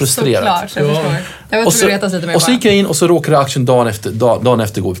blir så frustrerad. Såklart, jag förstår. Och så gick jag in och så råkade aktien dagen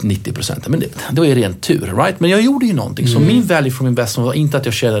efter gå upp 90%. Men det var ju rent tur, right? Men jag gjorde ju någonting. Så min value from investment var inte att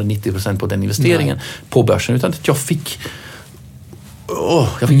jag tjänade 90% på den investeringen på börsen, utan att jag fick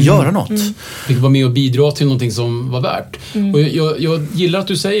göra något. Fick vara med och bidra till någonting som var värt. Och jag gillar att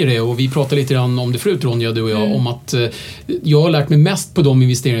du säger det, och vi pratade lite grann om det förut, Ronja, du och jag, om att jag har lärt mig mest på de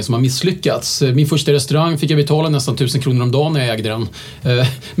investeringar som har misslyckats. Min första restaurang fick jag betala nästan 1000 kronor om dagen när jag ägde den.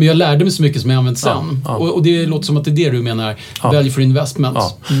 Men jag lärde mig så mycket som jag använt sen. Och det låter som att det är det du menar, value for investment.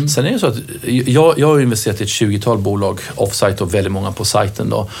 Sen är det så att jag har investerat i ett 20-tal bolag off-site och väldigt många på sajten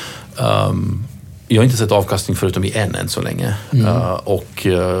då. Jag har inte sett avkastning förutom i än så länge. Och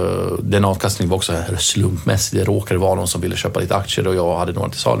den avkastningen var också slumpmässig. Det råkade vara någon som ville köpa lite aktier och jag hade några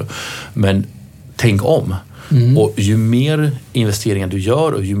till salu. Men tänk om. Och ju mer investeringar du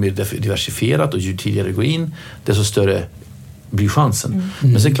gör och ju mer diversifierat och ju tidigare du går in, desto större blir chansen.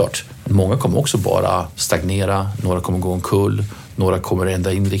 Men så är det klart, många kommer också bara stagnera. Några kommer gå omkull. Några kommer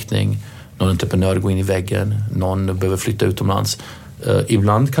ändra inriktning. Någon entreprenör går in i väggen. Någon behöver flytta utomlands.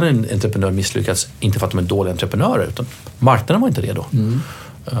 Ibland kan en entreprenör misslyckas, inte för att de är dåliga entreprenörer, utan marknaden var inte redo.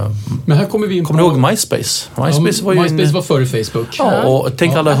 Men här kommer vi in på... Kommer du ihåg MySpace? MySpace var före Facebook. Ja, och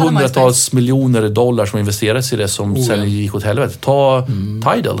tänk alla hundratals miljoner dollar som investerades i det som sen gick åt helvete. Ta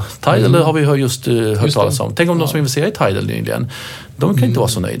Tidal. Tidal har vi just hört talas om. Tänk om de som investerar i Tidal nyligen. De kan inte vara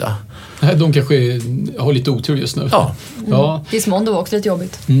så nöjda. De kanske har lite otur just nu. Ja. Dismondo var också lite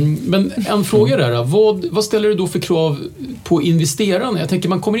jobbigt. Men en fråga där, vad ställer du då för krav på investerarna? Jag tänker,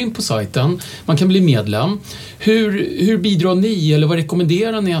 man kommer in på sajten, man kan bli medlem. Hur bidrar ni, eller vad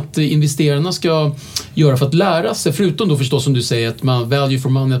rekommenderar ni att investerarna ska göra för att lära sig? Förutom då förstås, som du säger, att man value for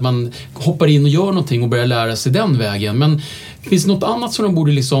money, att man hoppar in och gör någonting och börjar lära sig den vägen. Men finns det något annat som de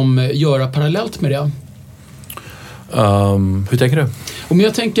borde liksom göra parallellt med det? Hur tänker du? Om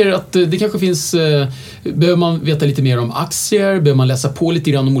jag tänker att det kanske finns, behöver man veta lite mer om aktier, behöver man läsa på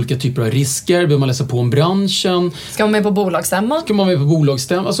lite grann om olika typer av risker, behöver man läsa på om branschen. Ska man med på bolagsstämma?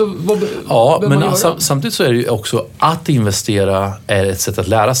 Alltså, men samtidigt så är det ju också att investera är ett sätt att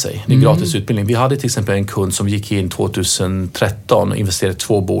lära sig. Det är gratis utbildning. Vi hade till exempel en kund som gick in 2013 och investerade i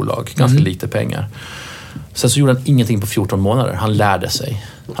 2 bolag, ganska lite pengar. Sen så gjorde han ingenting på 14 månader. Han lärde sig,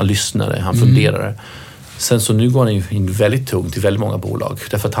 han lyssnade, han funderade. Sen så nu går han in väldigt tungt i väldigt många bolag.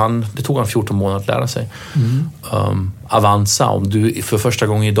 Därför att det tog han 14 månader att lära sig. Avanza, om du för första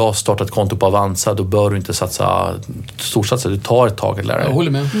gången idag startar ett konto på Avanza, då bör du inte storsatsa. Du tar ett tag att lära dig. Jag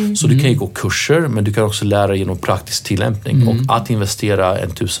håller med. Så du kan ju gå kurser, men du kan också lära dig genom praktisk tillämpning. Och att investera en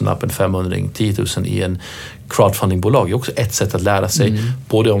 1000-lapp, en 500, 10 000 i en crowdfundingbolag är också ett sätt att lära sig.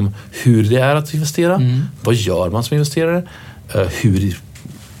 Både om hur det är att investera, vad gör man som investerare,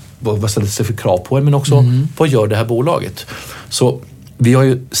 vad ställer sig för krav på en, men också vad gör det här bolaget. Så vi har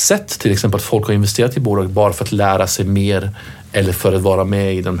ju sett till exempel att folk har investerat i bolag bara för att lära sig mer eller för att vara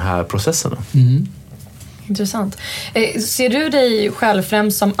med i de här processerna. Intressant. Ser du dig själv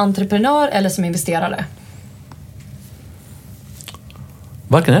främst som entreprenör eller som investerare?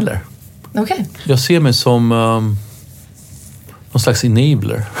 Varken eller. Okay. Jag ser mig som någon slags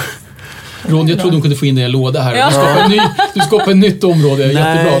enabler. Ron, jag trodde hon kunde få in det i en låda här. Du skapar ett nytt område.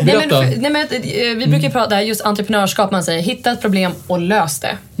 Jättebra. Berätta. Vi brukar prata här just entreprenörskap. Man säger, hitta ett problem och lös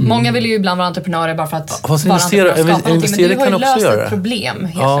det. Många vill ju ibland vara entreprenörer bara för att vara entreprenör och skapa någonting. Men du har ju löst ett problem,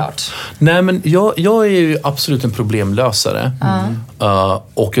 helt klart. Nej, men jag är ju absolut en problemlösare.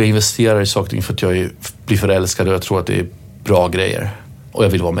 Och jag investerar i saker för att jag blir förälskad och jag tror att det är bra grejer. Och jag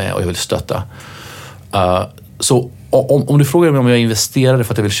vill vara med och jag vill stötta. Så om du frågar mig om jag investerar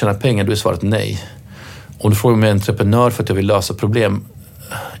för att jag vill tjäna pengar, då är svaret nej. Om du frågar mig om jag är entreprenör för att jag vill lösa problem,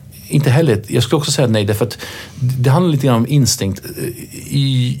 inte heller. Jag skulle också säga nej, därför att det handlar lite grann om instinkt.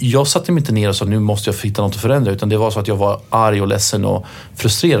 Jag satte mig inte ner och sa nu måste jag hitta något att förändra, utan det var så att jag var arg och ledsen och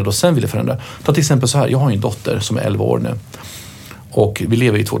frustrerad och sen ville förändra. Ta till exempel så här, jag har en dotter som är 11 år nu och vi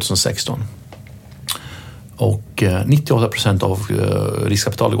lever i 2016. Och 98% av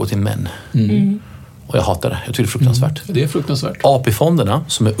riskkapitalet går till män. Och jag hatar det. Jag tycker det är fruktansvärt. Det är fruktansvärt. AP-fonderna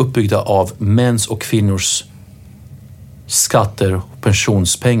som är uppbyggda av mäns och kvinnors skatter och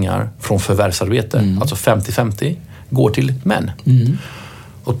pensionspengar från förvärvsarbete, alltså 50-50, går till män.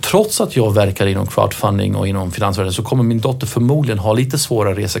 Och trots att jag verkar inom crowdfunding och inom finansvärlden så kommer min dotter förmodligen ha lite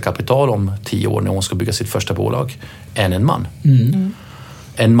svårare resekapital om 10 år när hon ska bygga sitt första bolag än en man.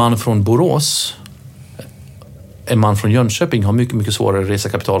 En man från Borås, en man från Jönköping har mycket, mycket svårare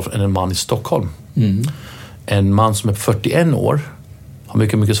resekapital än en man i Stockholm. En man som är 41 år har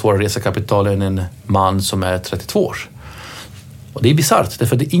mycket, mycket svårare resekapital än en man som är 32 år. Och det är bizarrt,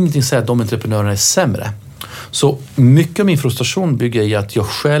 därför att det är ingenting som säger att de entreprenörerna är sämre. Så mycket av min frustration bygger i att jag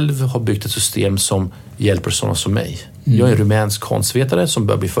själv har byggt ett system som hjälper sådana som mig. Jag är rumänsk konstvetare som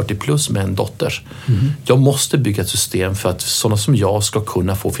börjar bli 40 plus med en dotter. Jag måste bygga ett system för att sådana som jag ska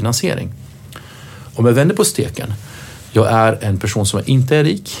kunna få finansiering. Om jag vänder på steken, jag är en person som inte är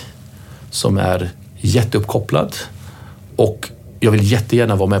rik, som är jätteuppkopplad och jag vill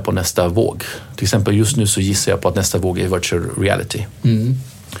jättegärna vara med på nästa våg. Till exempel just nu så gissar jag på att nästa våg är virtual reality.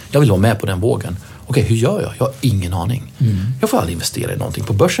 Jag vill vara med på den vågen. Okej, hur gör jag? Jag har ingen aning. Jag får aldrig investera i någonting.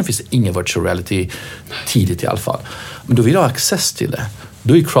 På börsen finns det ingen virtual reality tidigt i alla fall. Men då vill jag ha access till det.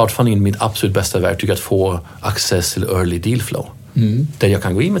 Då är crowdfunding mitt absolut bästa verktyg att få access till early deal flow. Där jag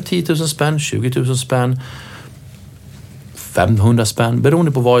kan gå in med 10 000 spänn, 20 000 spänn, 500 spänn,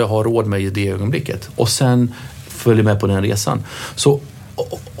 beroende på vad jag har råd med i det ögonblicket. Och sen följer med på den resan. Så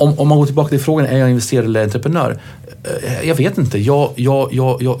om man går tillbaka till frågan, är jag investerare eller entreprenör? Jag vet inte.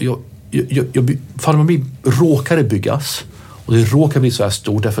 Farmabri råkade byggas och det råkade bli så här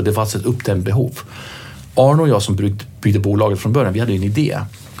stort därför att det fanns ett uppdämt behov. Arno och jag som byggde bolaget från början, vi hade en idé.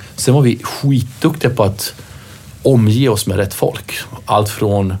 Sen var vi skitduktiga på att omge oss med rätt folk. Allt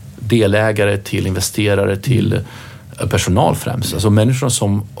från delägare till investerare till personal främst. Alltså människor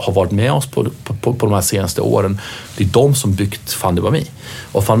som har varit med oss på de här senaste åren, det är de som byggt Funded.me.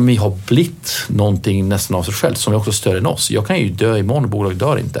 Och Funded.me har blivit någonting nästan av sig själv som är också större än oss. Jag kan ju dö imorgon och bolaget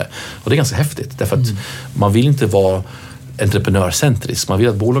dör inte. Och det är ganska häftigt därför att man vill inte vara entreprenörcentrisk. Man vill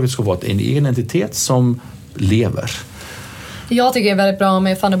att bolaget ska vara en egen entitet som lever. Jag tycker det är väldigt bra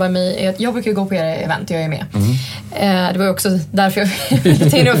med Funded.me är att jag brukar gå på era event, jag är med. Det var också därför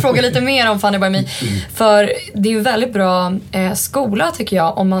jag tänkte fråga lite mer om Funded.me. För det är ju väldigt bra skola tycker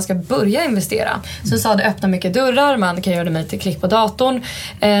jag om man ska börja investera. Så sa det öppnar mycket dörrar, man kan göra det med lite klick på datorn.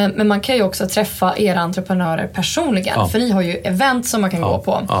 Men man kan ju också träffa era entreprenörer personligen. För ni har ju event som man kan gå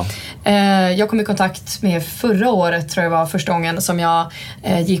på. Jag kom i kontakt med förra året, tror jag var första gången som jag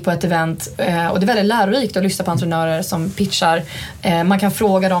gick på ett event. Och det är väldigt lärorikt att lyssna på entreprenörer som pitchar. Man kan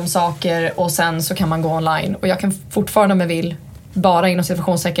fråga dem saker och sen så kan man gå online. Och jag kan fortfarande om jag vill bara inom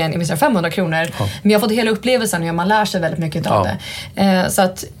situationstecken investera 500 kronor. Men jag har fått hela upplevelsen och man lär sig väldigt mycket av det. Så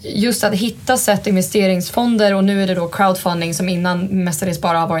att just att hitta sätt investeringsfonder och nu är det då crowdfunding som innan mestadels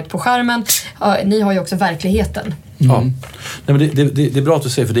bara har varit på skärmen. Ni har ju också verkligheten. Ja. Nej, men det är bra att du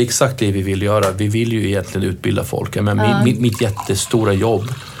säger för det är exakt det vi vill göra. Vi vill ju egentligen utbilda folk. Men mitt jättestora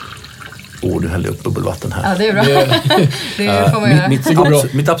jobb. Du häller upp bubbelvatten här. Ja, det är bra. Det får man göra.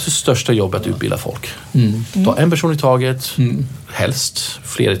 Mitt absolut största jobb är att utbilda folk. Ta en person i taget, helst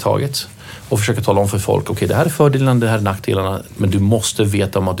fler i taget. Och försöka tala om för folk, okej, det här är fördelarna, det här är nackdelarna. Men du måste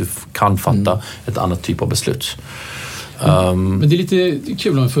veta om att du kan fatta ett annat typ av beslut. Men det är lite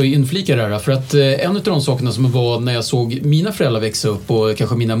kul om jag får inflika det här, för att en av de sakerna som var när jag såg mina föräldrar växa upp och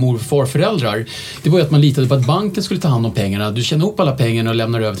kanske mina morfarföräldrar, det var ju att man litade på att banken skulle ta hand om pengarna. Du tjänar ihop alla pengarna och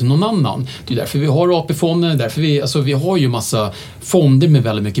lämnar över till någon annan. Det är därför vi har AP-fonder, därför vi har ju massa fonder med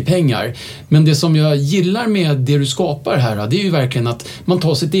väldigt mycket pengar. Men det som jag gillar med det du skapar här, det är ju verkligen att man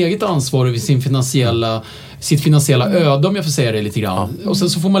tar sitt eget ansvar över sitt finansiella öde, om jag får säga det lite grann. Och sen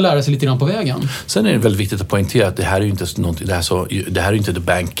så får man lära sig lite grann på vägen. Sen är det väldigt viktigt att poängtera att det här är ju inte det här är inte the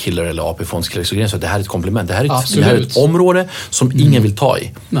bank killer eller AP-fondskiller, så det här är ett komplement. Det här är ett område som ingen vill ta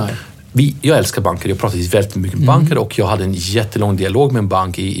i. Nej. Jag älskar banker, jag pratar väldigt mycket med banker och jag hade en jättelång dialog med en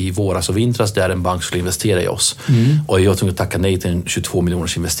bank i våras och vintras där en bank skulle investera i oss. Och jag var tvungen att tacka nej till en 22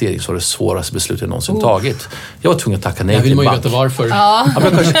 miljoners investering, så var det svåraste beslutet jag någonsin tagit. Jag var tvungen att tacka nej till en bank. Jag vill man ju veta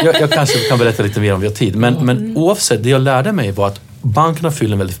varför. Jag kanske kan berätta lite mer om vi har tid. Men oavsett, det jag lärde mig var att bankerna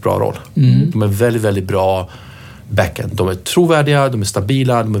fyller en väldigt bra roll. De är väldigt, väldigt bra backend. De är trovärdiga, de är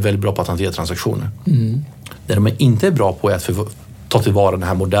stabila, de är väldigt bra på att hantera transaktioner. Det de inte är bra på är att ta tillvara det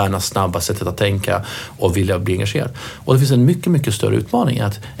här moderna, snabba sättet att tänka och vilja bli engagerad. Och det finns en mycket, mycket större utmaning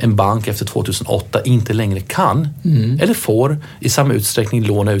att en bank efter 2008 inte längre kan eller får i samma utsträckning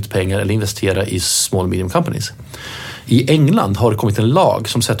låna ut pengar eller investera i small and medium companies. I England har det kommit en lag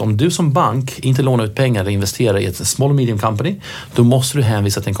som säger att om du som bank inte lånar ut pengar eller investerar i ett small and medium company, då måste du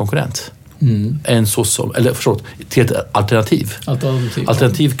hänvisa till en konkurrent. Till ett alternativ.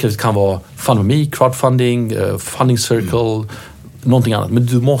 Alternativ kan vara FundMe, crowdfunding, funding circle, någonting annat. Men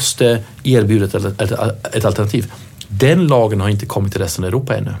du måste erbjuda ett alternativ. Den lagen har inte kommit till resten av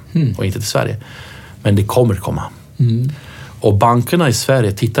Europa ännu och inte till Sverige. Men det kommer komma. Och bankerna i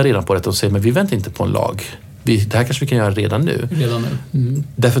Sverige tittar redan på det och säger men vi väntar inte på en lag. Det här kanske vi kan göra redan nu.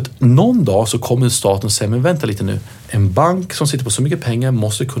 Därför att någon dag så kommer staten och säger men vänta lite nu. En bank som sitter på så mycket pengar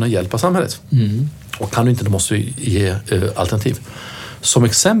måste kunna hjälpa samhället. Och kan du inte, då måste du ge alternativ. Som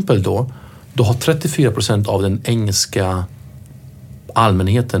exempel då har 34% av den engelska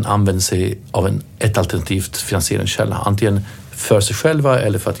allmänheten använder sig av ett alternativt finansieringskälla. Antingen för sig själva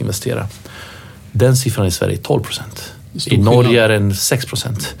eller för att investera. Den siffran i Sverige är 12%. I Norge är den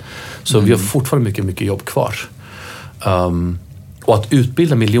 6%. Så vi har fortfarande mycket, mycket jobb kvar. Och att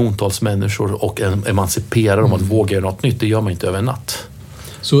utbilda miljontals människor och emancipera dem att våga göra något nytt, det gör man inte över en natt.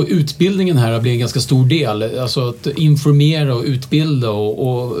 Så utbildningen här blir en ganska stor del. Alltså att informera och utbilda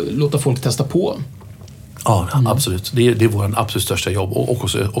och låta folk testa på. Ja, absolut. Det är vår absolut största jobb och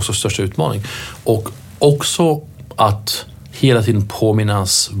också största utmaning. Och också att hela tiden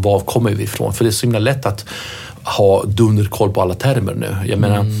påminnas var kommer vi ifrån. För det är så himla lätt att ha dunderkoll på alla termer nu. Jag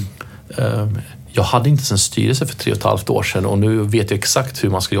menar, jag hade inte ens en styrelse för 3,5 år sedan och nu vet jag exakt hur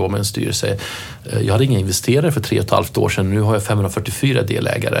man ska jobba med en styrelse. Jag hade inga investerare för 3,5 år sedan, nu har jag 544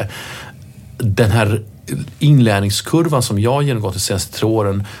 delägare. Den här inlärningskurvan som jag genomgått de senaste 3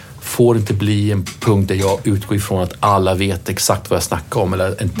 åren får inte bli en punkt där jag utgår ifrån att alla vet exakt vad jag snackar om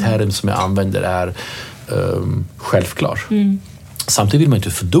eller en term som jag använder är självklar. Samtidigt vill man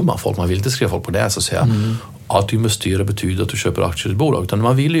inte fördumma folk, man vill inte skriva folk på det så säga. Att du investerar betyder att du köper aktier i ett bolag, utan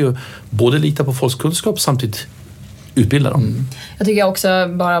man vill ju både lita på folks kunskap samtidigt utbilda dem. Jag tycker också,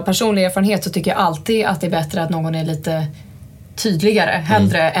 bara personlig erfarenhet, så tycker jag alltid att det är bättre att någon är lite tydligare,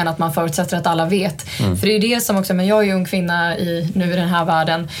 hellre än att man förutsätter att alla vet. För det är det som också, men jag är ju ung kvinna nu i den här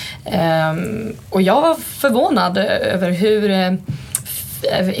världen och jag var förvånad över hur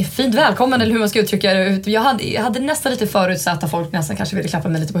fint välkommen eller hur man ska uttrycka det. Jag hade nästan lite förutsatt att folk nästan kanske ville klappa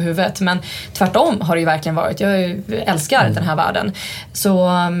mig lite på huvudet, men tvärtom har det ju verkligen varit. Jag älskar den här världen. Så,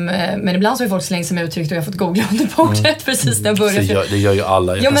 men ibland så har folk slängt sig med uttryck och jag har fått googla under bordet precis när början. Det gör ju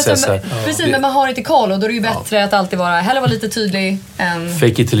alla. Precis, men man har inte koll och då är det ju bättre att alltid vara lite tydlig än...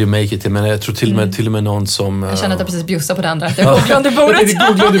 Fake it till you make it. Men jag tror till och med någon som... Jag känner att jag precis bjussar på den där. Jag googlar under bordet.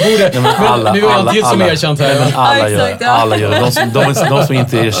 Nu är jag som erkänt här. Alla gör. De som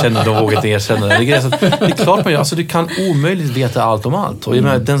inte erkänner, de vågar inte erkänna det. Det är klart man gör. Alltså, du kan omöjligt veta allt om allt. Och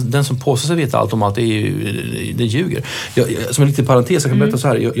den som påstår sig veta allt om allt, det ljuger. Som en liten parentes, jag kan berätta så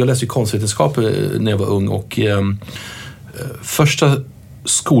här. Jag läste ju konstvetenskap när jag var ung och första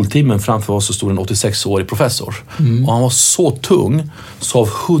skoltimmen framför oss så stod en 86-årig professor. Och han var så tung så av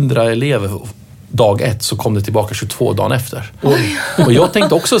 100 elever dag 1 så kom det tillbaka 22 dagen efter. Och jag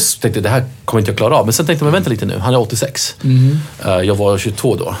tänkte det här kommer inte jag klara av. Men sen tänkte jag, vänta lite nu, han är 86. Jag var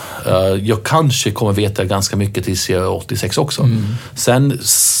 22 då. Jag kanske kommer veta ganska mycket tills jag är 86 också. Sen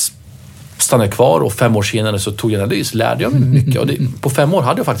stannade jag kvar och 5 år senare så tog jag analys, lärde jag mig mycket. Och på 5 år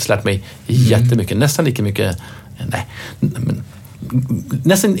hade jag faktiskt lärt mig jättemycket. Nästan lika mycket,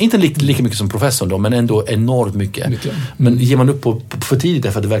 nästan inte lika mycket som professorn då, men ändå enormt mycket. Men ger man upp på för tidigt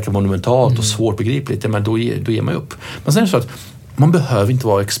därför att det verkar monumentalt och svårbegripligt, men då ger man upp. Men sen är det så att man behöver inte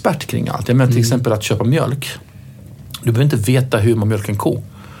vara expert kring allt. Jag menar till exempel att köpa mjölk. Du behöver inte veta hur man mjölkar en ko.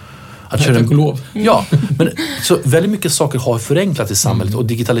 Ja, men så väldigt mycket saker har förenklat i samhället och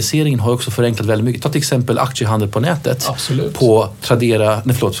digitaliseringen har också förenklat väldigt mycket. Ta till exempel aktiehandel på nätet. Absolut. På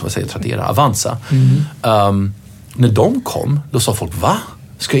Avanza. När de kom, då sa folk, va?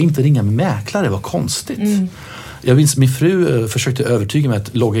 Ska jag inte ringa med mäklare? Vad konstigt. Jag minns min fru försökte övertyga mig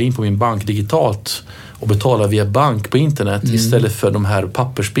att logga in på min bank digitalt och betala via bank på internet istället för de här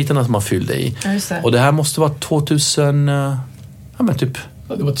pappersbitarna som man fyllde i. Och det här måste vara 2000, typ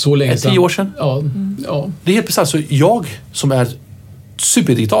det var så länge sedan. 10 år sedan. Ja. Det är helt precis. Så jag som är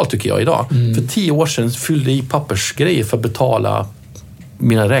superdigital tycker jag idag. För 10 år sedan fyllde i pappersgrejer för att betala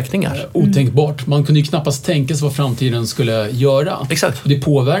mina räkningar. Otänkbart. Man kunde ju knappast tänka sig vad framtiden skulle göra. Exakt. Och det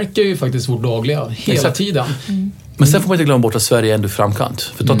påverkar ju faktiskt vårt dagliga hela tiden. Men sen får man inte glömma bort att Sverige är ändå i framkant.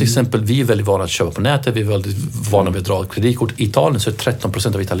 För till exempel, vi är väldigt vana att köpa på nätet, vi är väldigt vana vid att dra kreditkort. I Italien så är det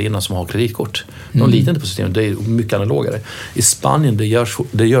 13% av italienarna som har kreditkort. De litar inte på systemet, det är mycket analogare. I Spanien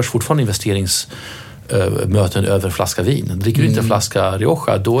det görs fortfarande investeringsmöten över en flaska vin. Dricker du inte en flaska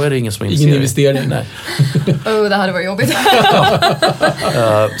Rioja, då är det ingen som investerar. Ingen investering. Nej. Det hade varit jobbigt.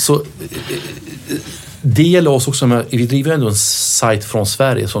 Så det gäller oss också. Vi driver ändå en sajt från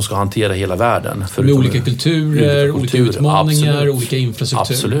Sverige som ska hantera hela världen. Med olika kulturer, olika utmaningar, absolut. olika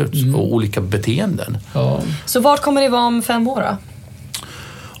infrastruktur. Absolut, och olika beteenden. Ja. Så vart kommer ni vara om 5 år då?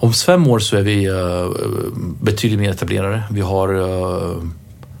 Om 5 år så är vi betydligt mer etablerade. Vi har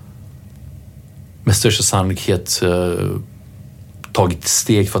med största sannolikhet tagit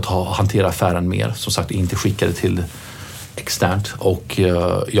steg för att hantera affären mer. Som sagt, inte skicka det till externt. Och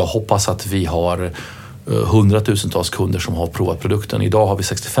jag hoppas att vi har 100,000-tals kunder som har provat produkten. Idag har vi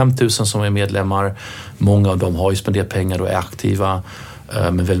 65 000 som är medlemmar. Många av dem har ju spenderat pengar och är aktiva.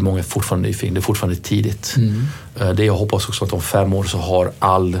 Men väldigt många är fortfarande nyfikna. Det är fortfarande tidigt. Det jag hoppas också att om 5 år så har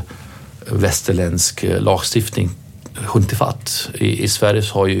all västerländsk lagstiftning hunnit ifatt. I Sverige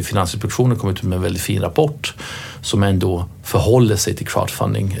så har ju Finansinspektionen kommit ut med en väldigt fin rapport som ändå förhåller sig till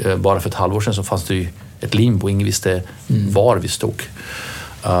crowdfunding. Bara för ett halvår sedan så fanns det ju ett limbo. Ingen visste var vi stod.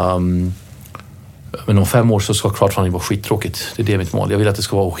 Men om 5 år så ska crowdfunding vara skittråkigt. Det är det mitt mål. Jag vill att det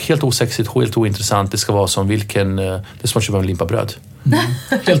ska vara helt osexigt, helt ointressant. Det ska vara som det är som att köpa en limpa bröd.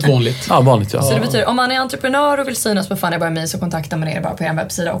 Helt vanligt. Ja, vanligt, ja. Så det betyder, om man är entreprenör och vill synas på Funny by Me så kontaktar man er bara på er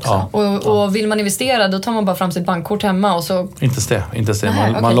webbsida också. Ja. Och vill man investera, då tar man bara fram sitt bankkort hemma och så... Inte det.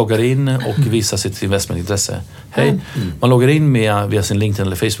 Man loggar in och visar sitt investmentintresse. Hej. Man loggar in via sin LinkedIn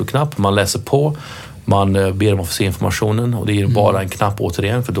eller Facebook-knapp. Man läser på. Man ber om att få se informationen och det är bara en knapp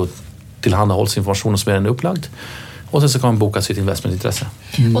återigen, för då tillhandahålls informationen som är redan upplagd. Och sen så kan man boka sitt investmentintresse.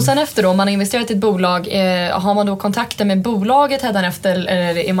 Och sen efter då, om man har investerat i ett bolag, har man då kontakter med bolaget hädan efter,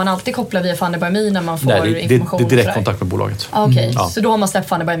 eller är man alltid kopplad via Funny by Me när man får information? Det är direkt kontakt med bolaget. Okej, så då har man släppt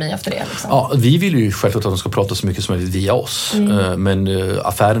Funny by Me efter det? Liksom. Ja, vi vill ju självklart att de ska prata så mycket som möjligt via oss. Men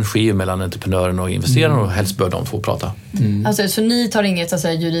affären sker ju mellan entreprenören och investeraren och helst bör de två prata. Alltså, så ni tar inget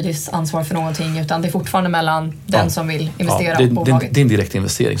juridiskt ansvar för någonting, utan det är fortfarande mellan den som vill investera och bolaget? Det är en direkt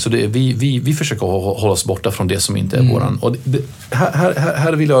investering. Så vi försöker hålla oss borta från det som inte är våran. Och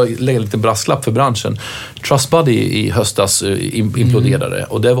här vill jag lägga lite brasklapp för branschen. TrustBuddy i höstas imploderade.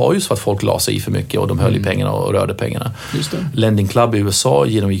 Och det var ju så att folk la sig i för mycket och de höll i pengarna och rörde pengarna. Just det. Lending Club i USA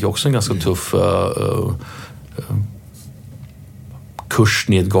genomgick också en ganska tuff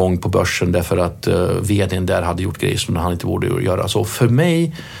kursnedgång på börsen därför att vdn där hade gjort grejer som han inte borde göra. Så för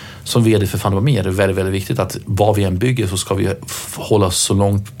mig som vd för Funny by Me är det väldigt, väldigt viktigt att vad vi än bygger så ska vi hålla oss så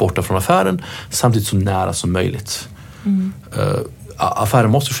långt borta från affären samtidigt så nära som möjligt.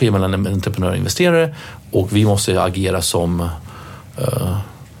 Affären måste ske mellan en entreprenör och investerare och vi måste agera som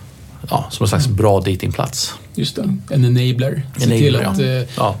en slags bra datingplats. Just det, en enabler. Se till att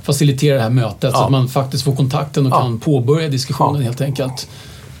facilitera det här mötet så att man faktiskt får kontakten och kan påbörja diskussionen helt enkelt.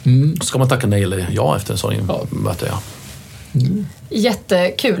 Ska man tacka nej eller ja efter en sån möte,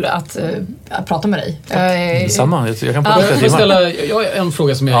 Jättekul att prata med dig. Samma, jag kan prata jag har en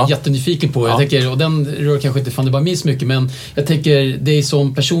fråga som jag är jättenyfiken på. Jag tänker, och den rör kanske inte Funny by Me så mycket, men jag tänker dig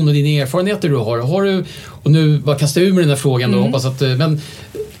som person och dina erfarenheter du har du, och nu bara kasta ur med den här frågan och hoppas att, men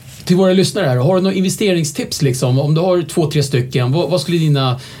till våra lyssnare här, har du några investeringstips liksom? Om du har 2-3 stycken, vad skulle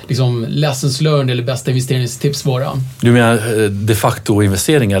dina liksom, lessons learned eller bästa investeringstips vara? Du menar de facto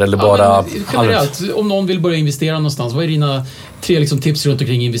investeringar eller bara... generellt, om någon vill börja investera någonstans, vad är dina 3 liksom, tips runt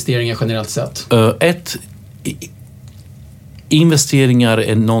omkring investeringar generellt sett? Investeringar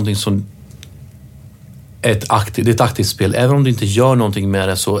är någonting som det är ett aktivt spel. Även om du inte gör någonting med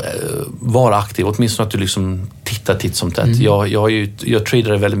det så var aktiv. Åtminstone att du liksom tittar titt som tätt. Jag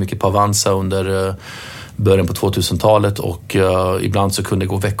tradade väldigt mycket på Avanza under början på 2000-talet och ibland så kunde det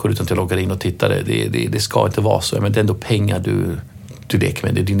gå veckor utan att jag loggade in och tittade. Det ska inte vara så. Men det är ändå pengar du leker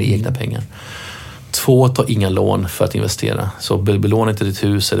med. Det är dina egna pengar. 2, ta inga lån för att investera. Så belåna inte ditt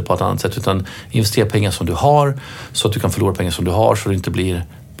hus eller på ett annat sätt utan investera pengar som du har så att du kan förlora pengar som du har så det inte blir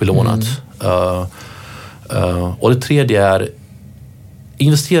belånat. Och det 3 är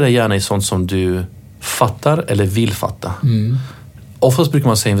investera gärna i sånt som du fattar eller vill fatta. Oftast brukar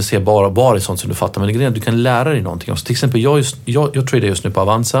man säga investera bara i sånt som du fattar, men det är grejen, du kan lära dig någonting. Så till exempel jag tradar just nu på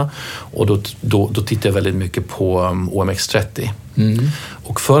Avanza och då tittar jag väldigt mycket på OMX30.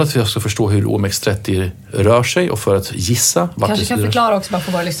 Och för att jag ska förstå hur OMX30 rör sig och för att gissa kanske kan förklara också bara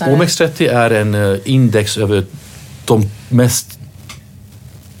för våra lyssnare. OMX30 är en index över de mest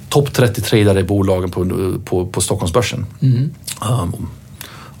topp 30 tradare bolagen på Stockholmsbörsen.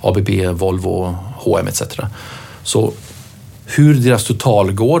 ABB, Volvo, H&M etc. Så hur deras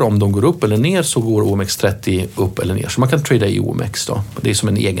total går, om de går upp eller ner, så går OMX30 upp eller ner. Så man kan trada i OMX då. Det är som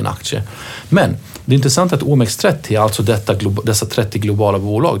en egen aktie. Men det är intressant att OMX30, alltså dessa 30 globala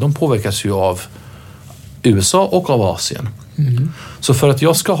bolag, de påverkas ju av USA och av Asien. Så för att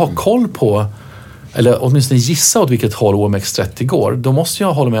jag ska ha koll på, eller åtminstone gissa åt vilket håll OMX30 går, då måste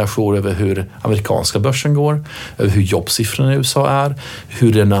jag hålla mig ajour över hur amerikanska börsen går, över hur jobbsiffrorna i USA är,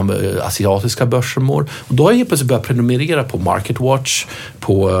 hur den asiatiska börsen mår. Och då har jag helt plötsligt börjat prenumerera på MarketWatch,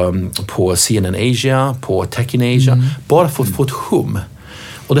 på CNN Asia, på Tech in Asia, bara för att få ett hum.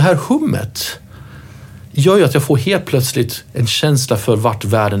 Och det här hummet gör ju att jag får helt plötsligt en känsla för vart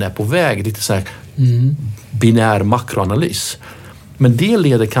världen är på väg, lite så här binär makroanalys. Men det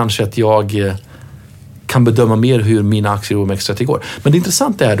leder kanske att jag kan bedöma mer hur mina aktier i OMX30 går. Men det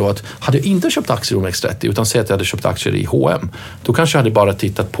intressanta är då att hade jag inte köpt aktier i OMX30 utan säg att jag hade köpt aktier i H&M, då kanske jag hade bara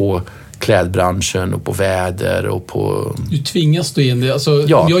tittat på klädbranschen och på väder och på... Du tvingas då in det. Alltså,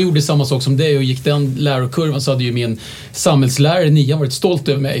 ja. Jag gjorde samma sak som dig och gick den lärokurvan, så hade ju min samhällslärare Nian varit stolt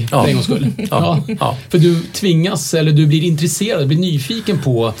över mig för en gångs skull. Ja. För du tvingas, eller du blir intresserad, blir nyfiken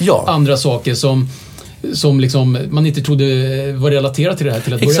på andra saker som liksom man inte trodde var relaterat till det här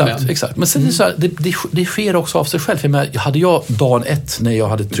till att börja med. Exakt. Men sen är det så här, det sker också av sig själv. För hade jag dagen 1 när jag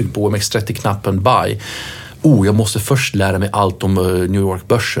hade tryckt på OMX30-knappen buy, jag måste först lära mig allt om New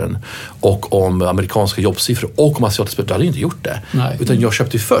York-börsen och om amerikanska jobbsiffror och om asiatiska börsen. Jag hade inte gjort det. Nej. Utan jag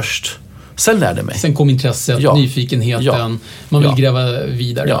köpte ju först. Sen lärde mig. Sen kom intresset, nyfikenheten. Man vill gräva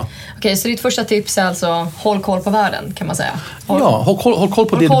vidare. Okej, så ditt första tips är alltså håll koll på världen, kan man säga. Håll koll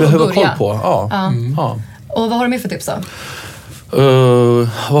på det du behöver koll på. Och vad har du med för tips då?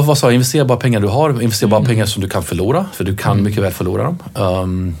 Vad sa jag? Investera bara pengar du har. Investera bara pengar som du kan förlora. För du kan mycket väl förlora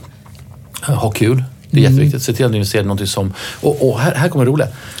dem. Ha kul. Det är jätteviktigt. Se till att investera i någonting som... Och här kommer det roliga.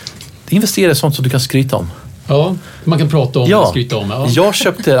 Investera i sånt som du kan skryta om. Ja, man kan prata om och skryta om. Ja. Jag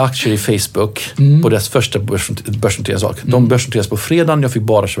köpte aktier i Facebook på deras första börsnoteringsdag. De börsnoterades på fredagen, jag fick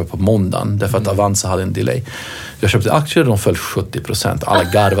bara köpa på måndagen därför att Avanza hade en delay. Jag köpte aktier, de föll 70%. Alla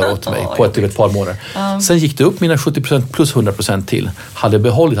garvar åt mig på ett par månader. Sen gick det upp mina 70% plus 100% till. Hade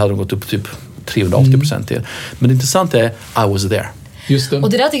behållit hade de gått upp typ 380% till. Men det intressanta är I was there. Just det. Och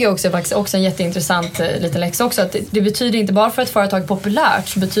det där tycker jag också är faktiskt också en jätteintressant liten läxa också, att det betyder inte bara för att ett företag är populärt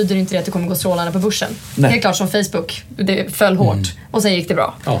så betyder inte det att det kommer gå strålande på börsen. Nej. Helt klart som Facebook, det föll hårt och sen gick det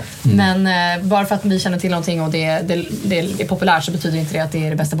bra. Men bara för att vi känner till någonting och det är populärt så betyder inte det att det är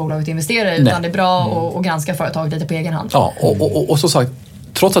det bästa bolaget att investera i, utan det är bra att granska företaget lite på egen hand. Ja, och som sagt,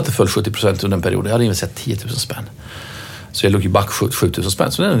 trots att det föll 70% under den perioden, jag hade investerat 10 000 spänn. Så jag låg ju back 7 000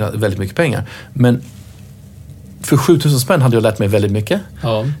 spänn, så det är väldigt mycket pengar. Men för 7 000 spänn hade jag lärt mig väldigt mycket.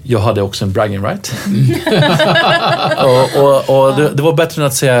 Ja. Jag hade också en bragging right. och det var bättre än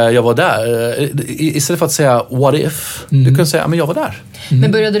att säga jag var där. Istället för att säga what if, du kan säga men jag var där.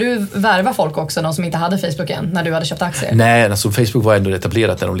 Men började du värva folk också, någon som inte hade Facebook än, när du hade köpt aktier? Nej, alltså Facebook var ändå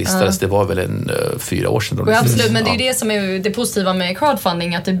etablerat när de listades. Det var väl 4 år sedan. Absolut, men det är ju det som är det positiva med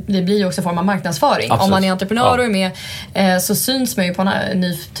crowdfunding, att det blir ju också en form av marknadsföring. Absolut. Om man är entreprenör och är med så syns man ju på en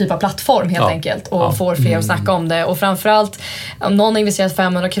ny typ av plattform helt enkelt och får fler att snacka om det. Och framförallt om någon har investerat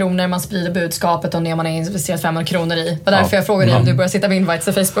 500 kronor, man sprider budskapet om det man har investerat 500 kronor i. Och därför jag frågade dig om du börjar sitta med invites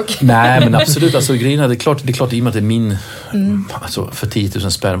i Facebook. Nej, men absolut. Alltså, grejerna, det är klart i och med att det är min... Alltså, för 10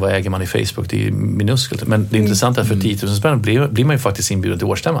 000 spänn, vad äger man i Facebook? Det är minuskult. Men det intressanta är att för 10 000 spänn blir man ju faktiskt inbjuden till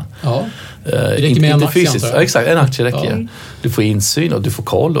årsstämman. Ja. Det räcker med en aktie. Ja, exakt, en aktie räcker. Ja. Du får insyn och du får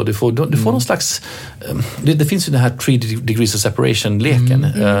koll och du får någon slags... Det finns ju den här 3 degrees of separation-leken.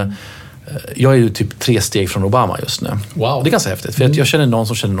 Jag är ju typ 3 steg från Obama just nu. Wow. Det är ganska häftigt. För att jag känner någon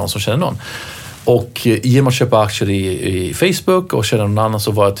som känner någon som känner någon. Och genom att köpa aktier i Facebook och känna någon annan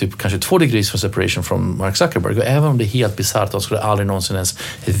så var jag typ kanske 2 degrees of separation från Mark Zuckerberg. Och även om det är helt bisarrt, de skulle aldrig någonsin ens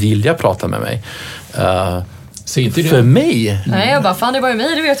vilja prata med mig. För mig... Nej, jag bara, fan det var ju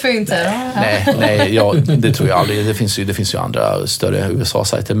mig, det vet vi inte. Nej, det tror jag aldrig. Det finns ju andra större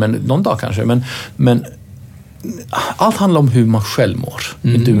USA-sajter, men någon dag kanske. Men allt handlar om hur man själv mår,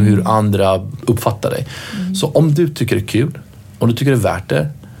 inte hur andra uppfattar dig. Så om du tycker det är kul, om du tycker det är värt det,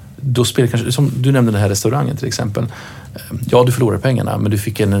 då spelar kanske, som du nämnde den här restaurangen till exempel. Ja, du förlorar pengarna, men du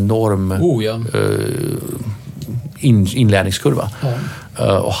fick en enorm inlärningskurva.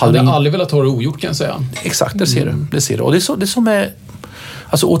 Och hade aldrig velat ha det ogjort, kan jag säga. Exakt, det ser du. Och det som är...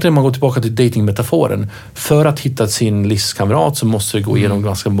 Alltså återigen, man går tillbaka till datingmetaforen. För att hitta sin livskamrat så måste du gå igenom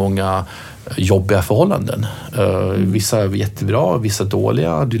ganska många jobbiga förhållanden. Vissa är jättebra, vissa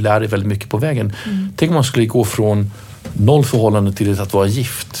dåliga. Du lär dig väldigt mycket på vägen. Tänk om man skulle gå från 0 förhållanden till att vara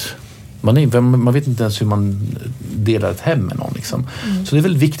gift Man vet inte ens hur man delar ett hem med någon. Liksom. Så det är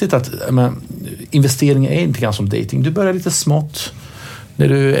väldigt viktigt att investering är inte grann som dating. Du börjar lite smått. När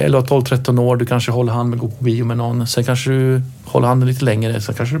du är 11, 12, 13 år, du kanske håller hand med gå på bio med någon. Sen kanske du håller handen lite längre,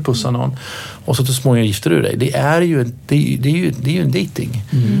 sen kanske du pussar någon. Och så till småningom gifter du dig. Det är ju en dating.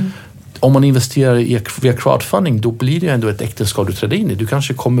 Om man investerar via crowdfunding, då blir det ju ändå ett äktenskap du träder in i. Du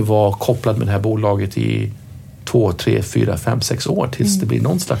kanske kommer vara kopplad med det här bolaget i 2, 3, 4, 5, 6 år tills det blir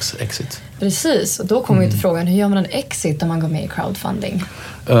någon slags exit. Precis, och då kommer ju till frågan, hur gör man en exit om man går med i crowdfunding?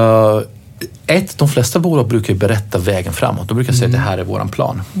 De flesta bolag brukar berätta vägen framåt. De brukar säga att det här är våran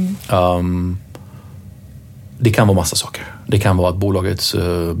plan. Det kan vara massa saker. Det kan vara att bolaget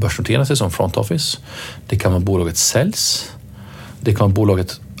börsnoterar sig som front office. Det kan vara att bolaget säljs. Det kan vara att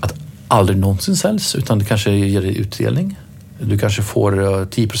bolaget att aldrig någonsin säljs, utan det kanske ger dig utdelning. Du kanske får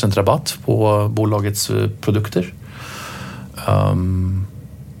 10% rabatt på bolagets produkter.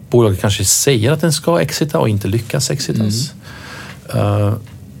 Bolaget kanske säger att den ska exita och inte lyckas exitas.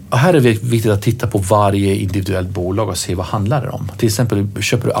 Här är det viktigt att titta på varje individuellt bolag och se vad handlar det om. Till exempel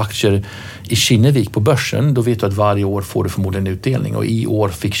köper du aktier i Kinnevik på börsen, då vet du att varje år får du förmodligen utdelning. Och i år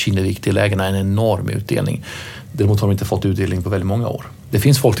fick Kinnevik till ägarna en enorm utdelning. Däremot har de inte fått utdelning på väldigt många år. Det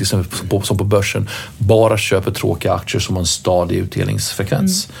finns folk som på börsen bara köper tråkiga aktier som har en stadig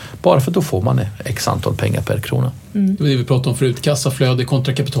utdelningsfrekvens. Bara för att då får man x antal pengar per krona. Det är det vi pratade om förut, kassaflöde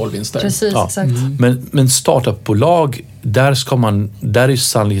kontra kapitalvinster. Precis, exakt. Men startupbolag, där är ju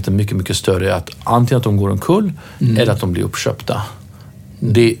sannolikheten mycket, mycket större att antingen att de går omkull eller att de blir uppköpta.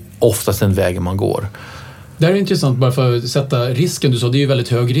 Det är oftast den vägen man går. Det här är intressant bara för att sätta risken. Du sa det är ju väldigt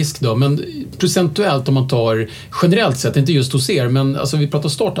hög risk då, men procentuellt om man tar generellt sett, inte just hos er, men alltså vi pratar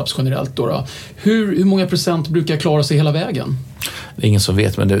startups generellt då. Hur många procent brukar klara sig hela vägen? Det är ingen som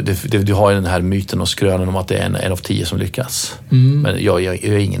vet, men du har ju den här myten och skrönen om att det är en av 10 som lyckas. Men jag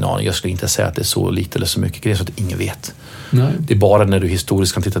har ingen aning. Jag skulle inte säga att det är så lite eller så mycket. Det är så att ingen vet. Nej. Det är bara när du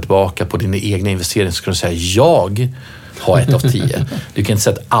historiskt kan titta tillbaka på dina egna investeringar så kan du säga jag har 1 av 10. Du kan inte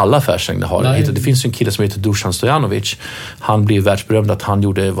säga att alla affärsängder har det. Det finns ju en kille som heter Dusan Stojanovic. Han blev världsberömd att han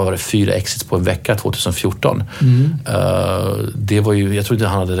gjorde 4 exits på en vecka 2014. Det var ju, jag tror inte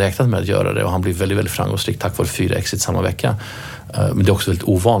han hade räknat med att göra det, och han blev väldigt, väldigt framgångsrik tack vare 4 exits samma vecka. Men det är också väldigt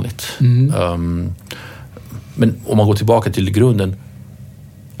ovanligt. Men om man går tillbaka till grunden,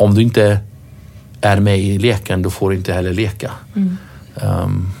 om du inte är med i leken, då får du inte heller leka.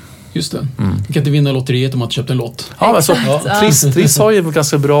 Just det. Du kan inte vinna lotteriet om man inte köpt en lott. Ja, alltså, Triss har ju en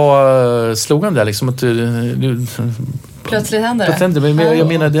ganska bra slogan där. Liksom, att plötsligt händer det. Men jag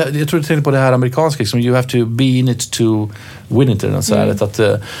menar, jag tror du tänker på det här amerikanska. Liksom, you have to be in it to win it. Så här, att,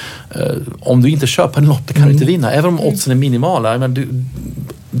 om du inte köper en lott kan du inte vinna. Även om oddsen är minimala. Men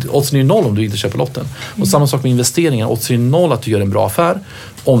oddsen är ju 0 om du inte köper lotten. Och samma sak med investeringar. Oddsen är 0 att du gör en bra affär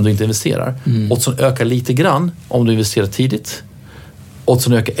om du inte investerar. Oddsen ökar lite grann om du investerar tidigt.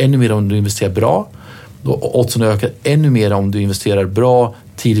 Oddsen ökar ännu mer om du investerar bra. Oddsen ökar ännu mer om du investerar bra,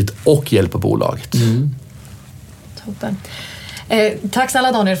 tidigt och hjälper bolaget. Toppen. Tack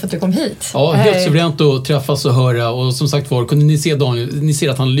snälla Daniel för att du kom hit. Ja, helt suveränt att träffas och höra. Och som sagt var, kunde ni se Daniel, ni ser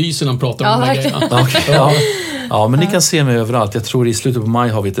att han lyser när han pratar om de här grejerna. Ja, men ni kan se mig överallt. Jag tror i slutet på maj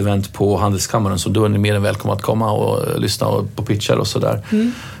har vi ett event på Handelskammaren, så då är ni mer än välkomna att komma och lyssna på pitchar och sådär.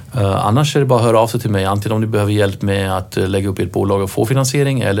 Annars är det bara att höra av sig till mig, antingen om ni behöver hjälp med att lägga upp ert bolag och få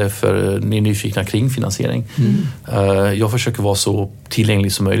finansiering, eller för ni är nyfikna kring finansiering. Jag försöker vara så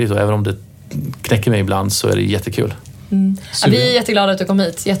tillgänglig som möjligt, och även om det knäcker mig ibland så är det jättekul. Ja, vi är jätteglada att du kom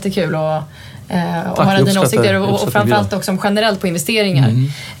hit, jättekul och höra dina åsikter och framförallt också generellt på investeringar.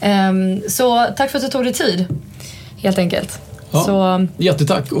 Så tack för att du tog dig tid, helt enkelt. Ja, så,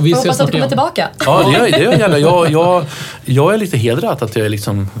 jättetack. Och vi hoppas att du kommer tillbaka. Ja, det gör jag. Jag är lite hedrad att jag är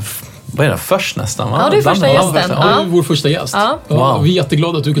liksom, vad är det, först nästan? Ja, du är första gästen. Ja, vår första gäst. Ja. Wow. Vi är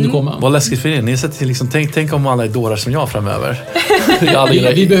jätteglada att du kunde komma. Vad läskigt för er. Ni sätter liksom, tänk om alla är dårar som jag framöver.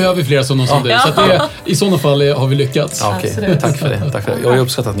 vi behöver flera sådana som du. Så att i sådana fall har vi lyckats. Ja, okay. Tack för det. Jag har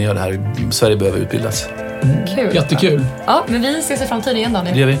uppskattat att ni gör det här. Sverige behöver utbildas. Kul. Jättekul. Ja, men vi ses i framtiden igen,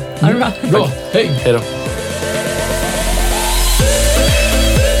 Daniel. Det gör vi. Ha det bra. Bra. Hej. Hej då.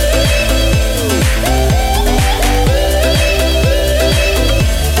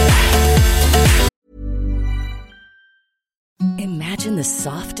 Imagine the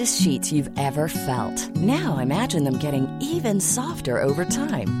softest sheets you've ever felt. Now imagine them getting even softer over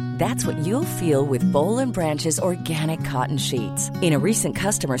time. That's what you'll feel with Boll & Branch's organic cotton sheets. In a recent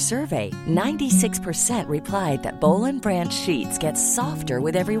customer survey, 96% replied that Boll & Branch sheets get softer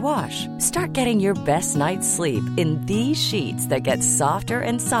with every wash. Start getting your best night's sleep in these sheets that get softer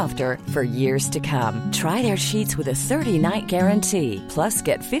and softer for years to come. Try their sheets with a 30-night guarantee. Plus,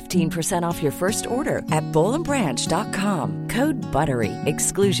 get 15% off your first order at bollandbranch.com. Code BUTTERY.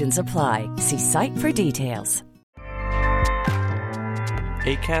 Exclusions apply. See site for details.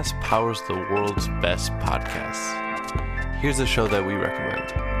 Acast powers the world's best podcasts. Here's a show that we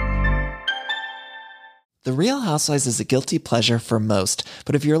recommend. The Real Housewives is a guilty pleasure for most,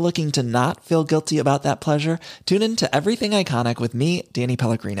 but if you're looking to not feel guilty about that pleasure, tune in to Everything Iconic with me, Danny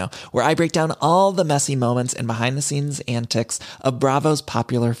Pellegrino, where I break down all the messy moments and behind-the-scenes antics of Bravo's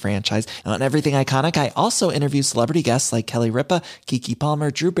popular franchise. And on Everything Iconic, I also interview celebrity guests like Kelly Ripa, Keke Palmer,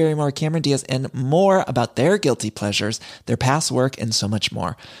 Drew Barrymore, Cameron Diaz, and more about their guilty pleasures, their past work, and so much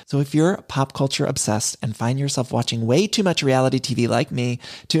more. So if you're pop culture obsessed and find yourself watching way too much reality TV like me,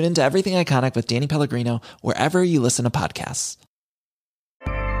 tune in to Everything Iconic with Danny Pellegrino, wherever you listen to podcasts.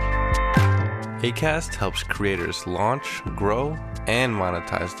 Acast helps creators launch, grow, and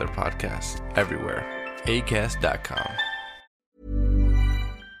monetize their podcasts everywhere. Acast.com.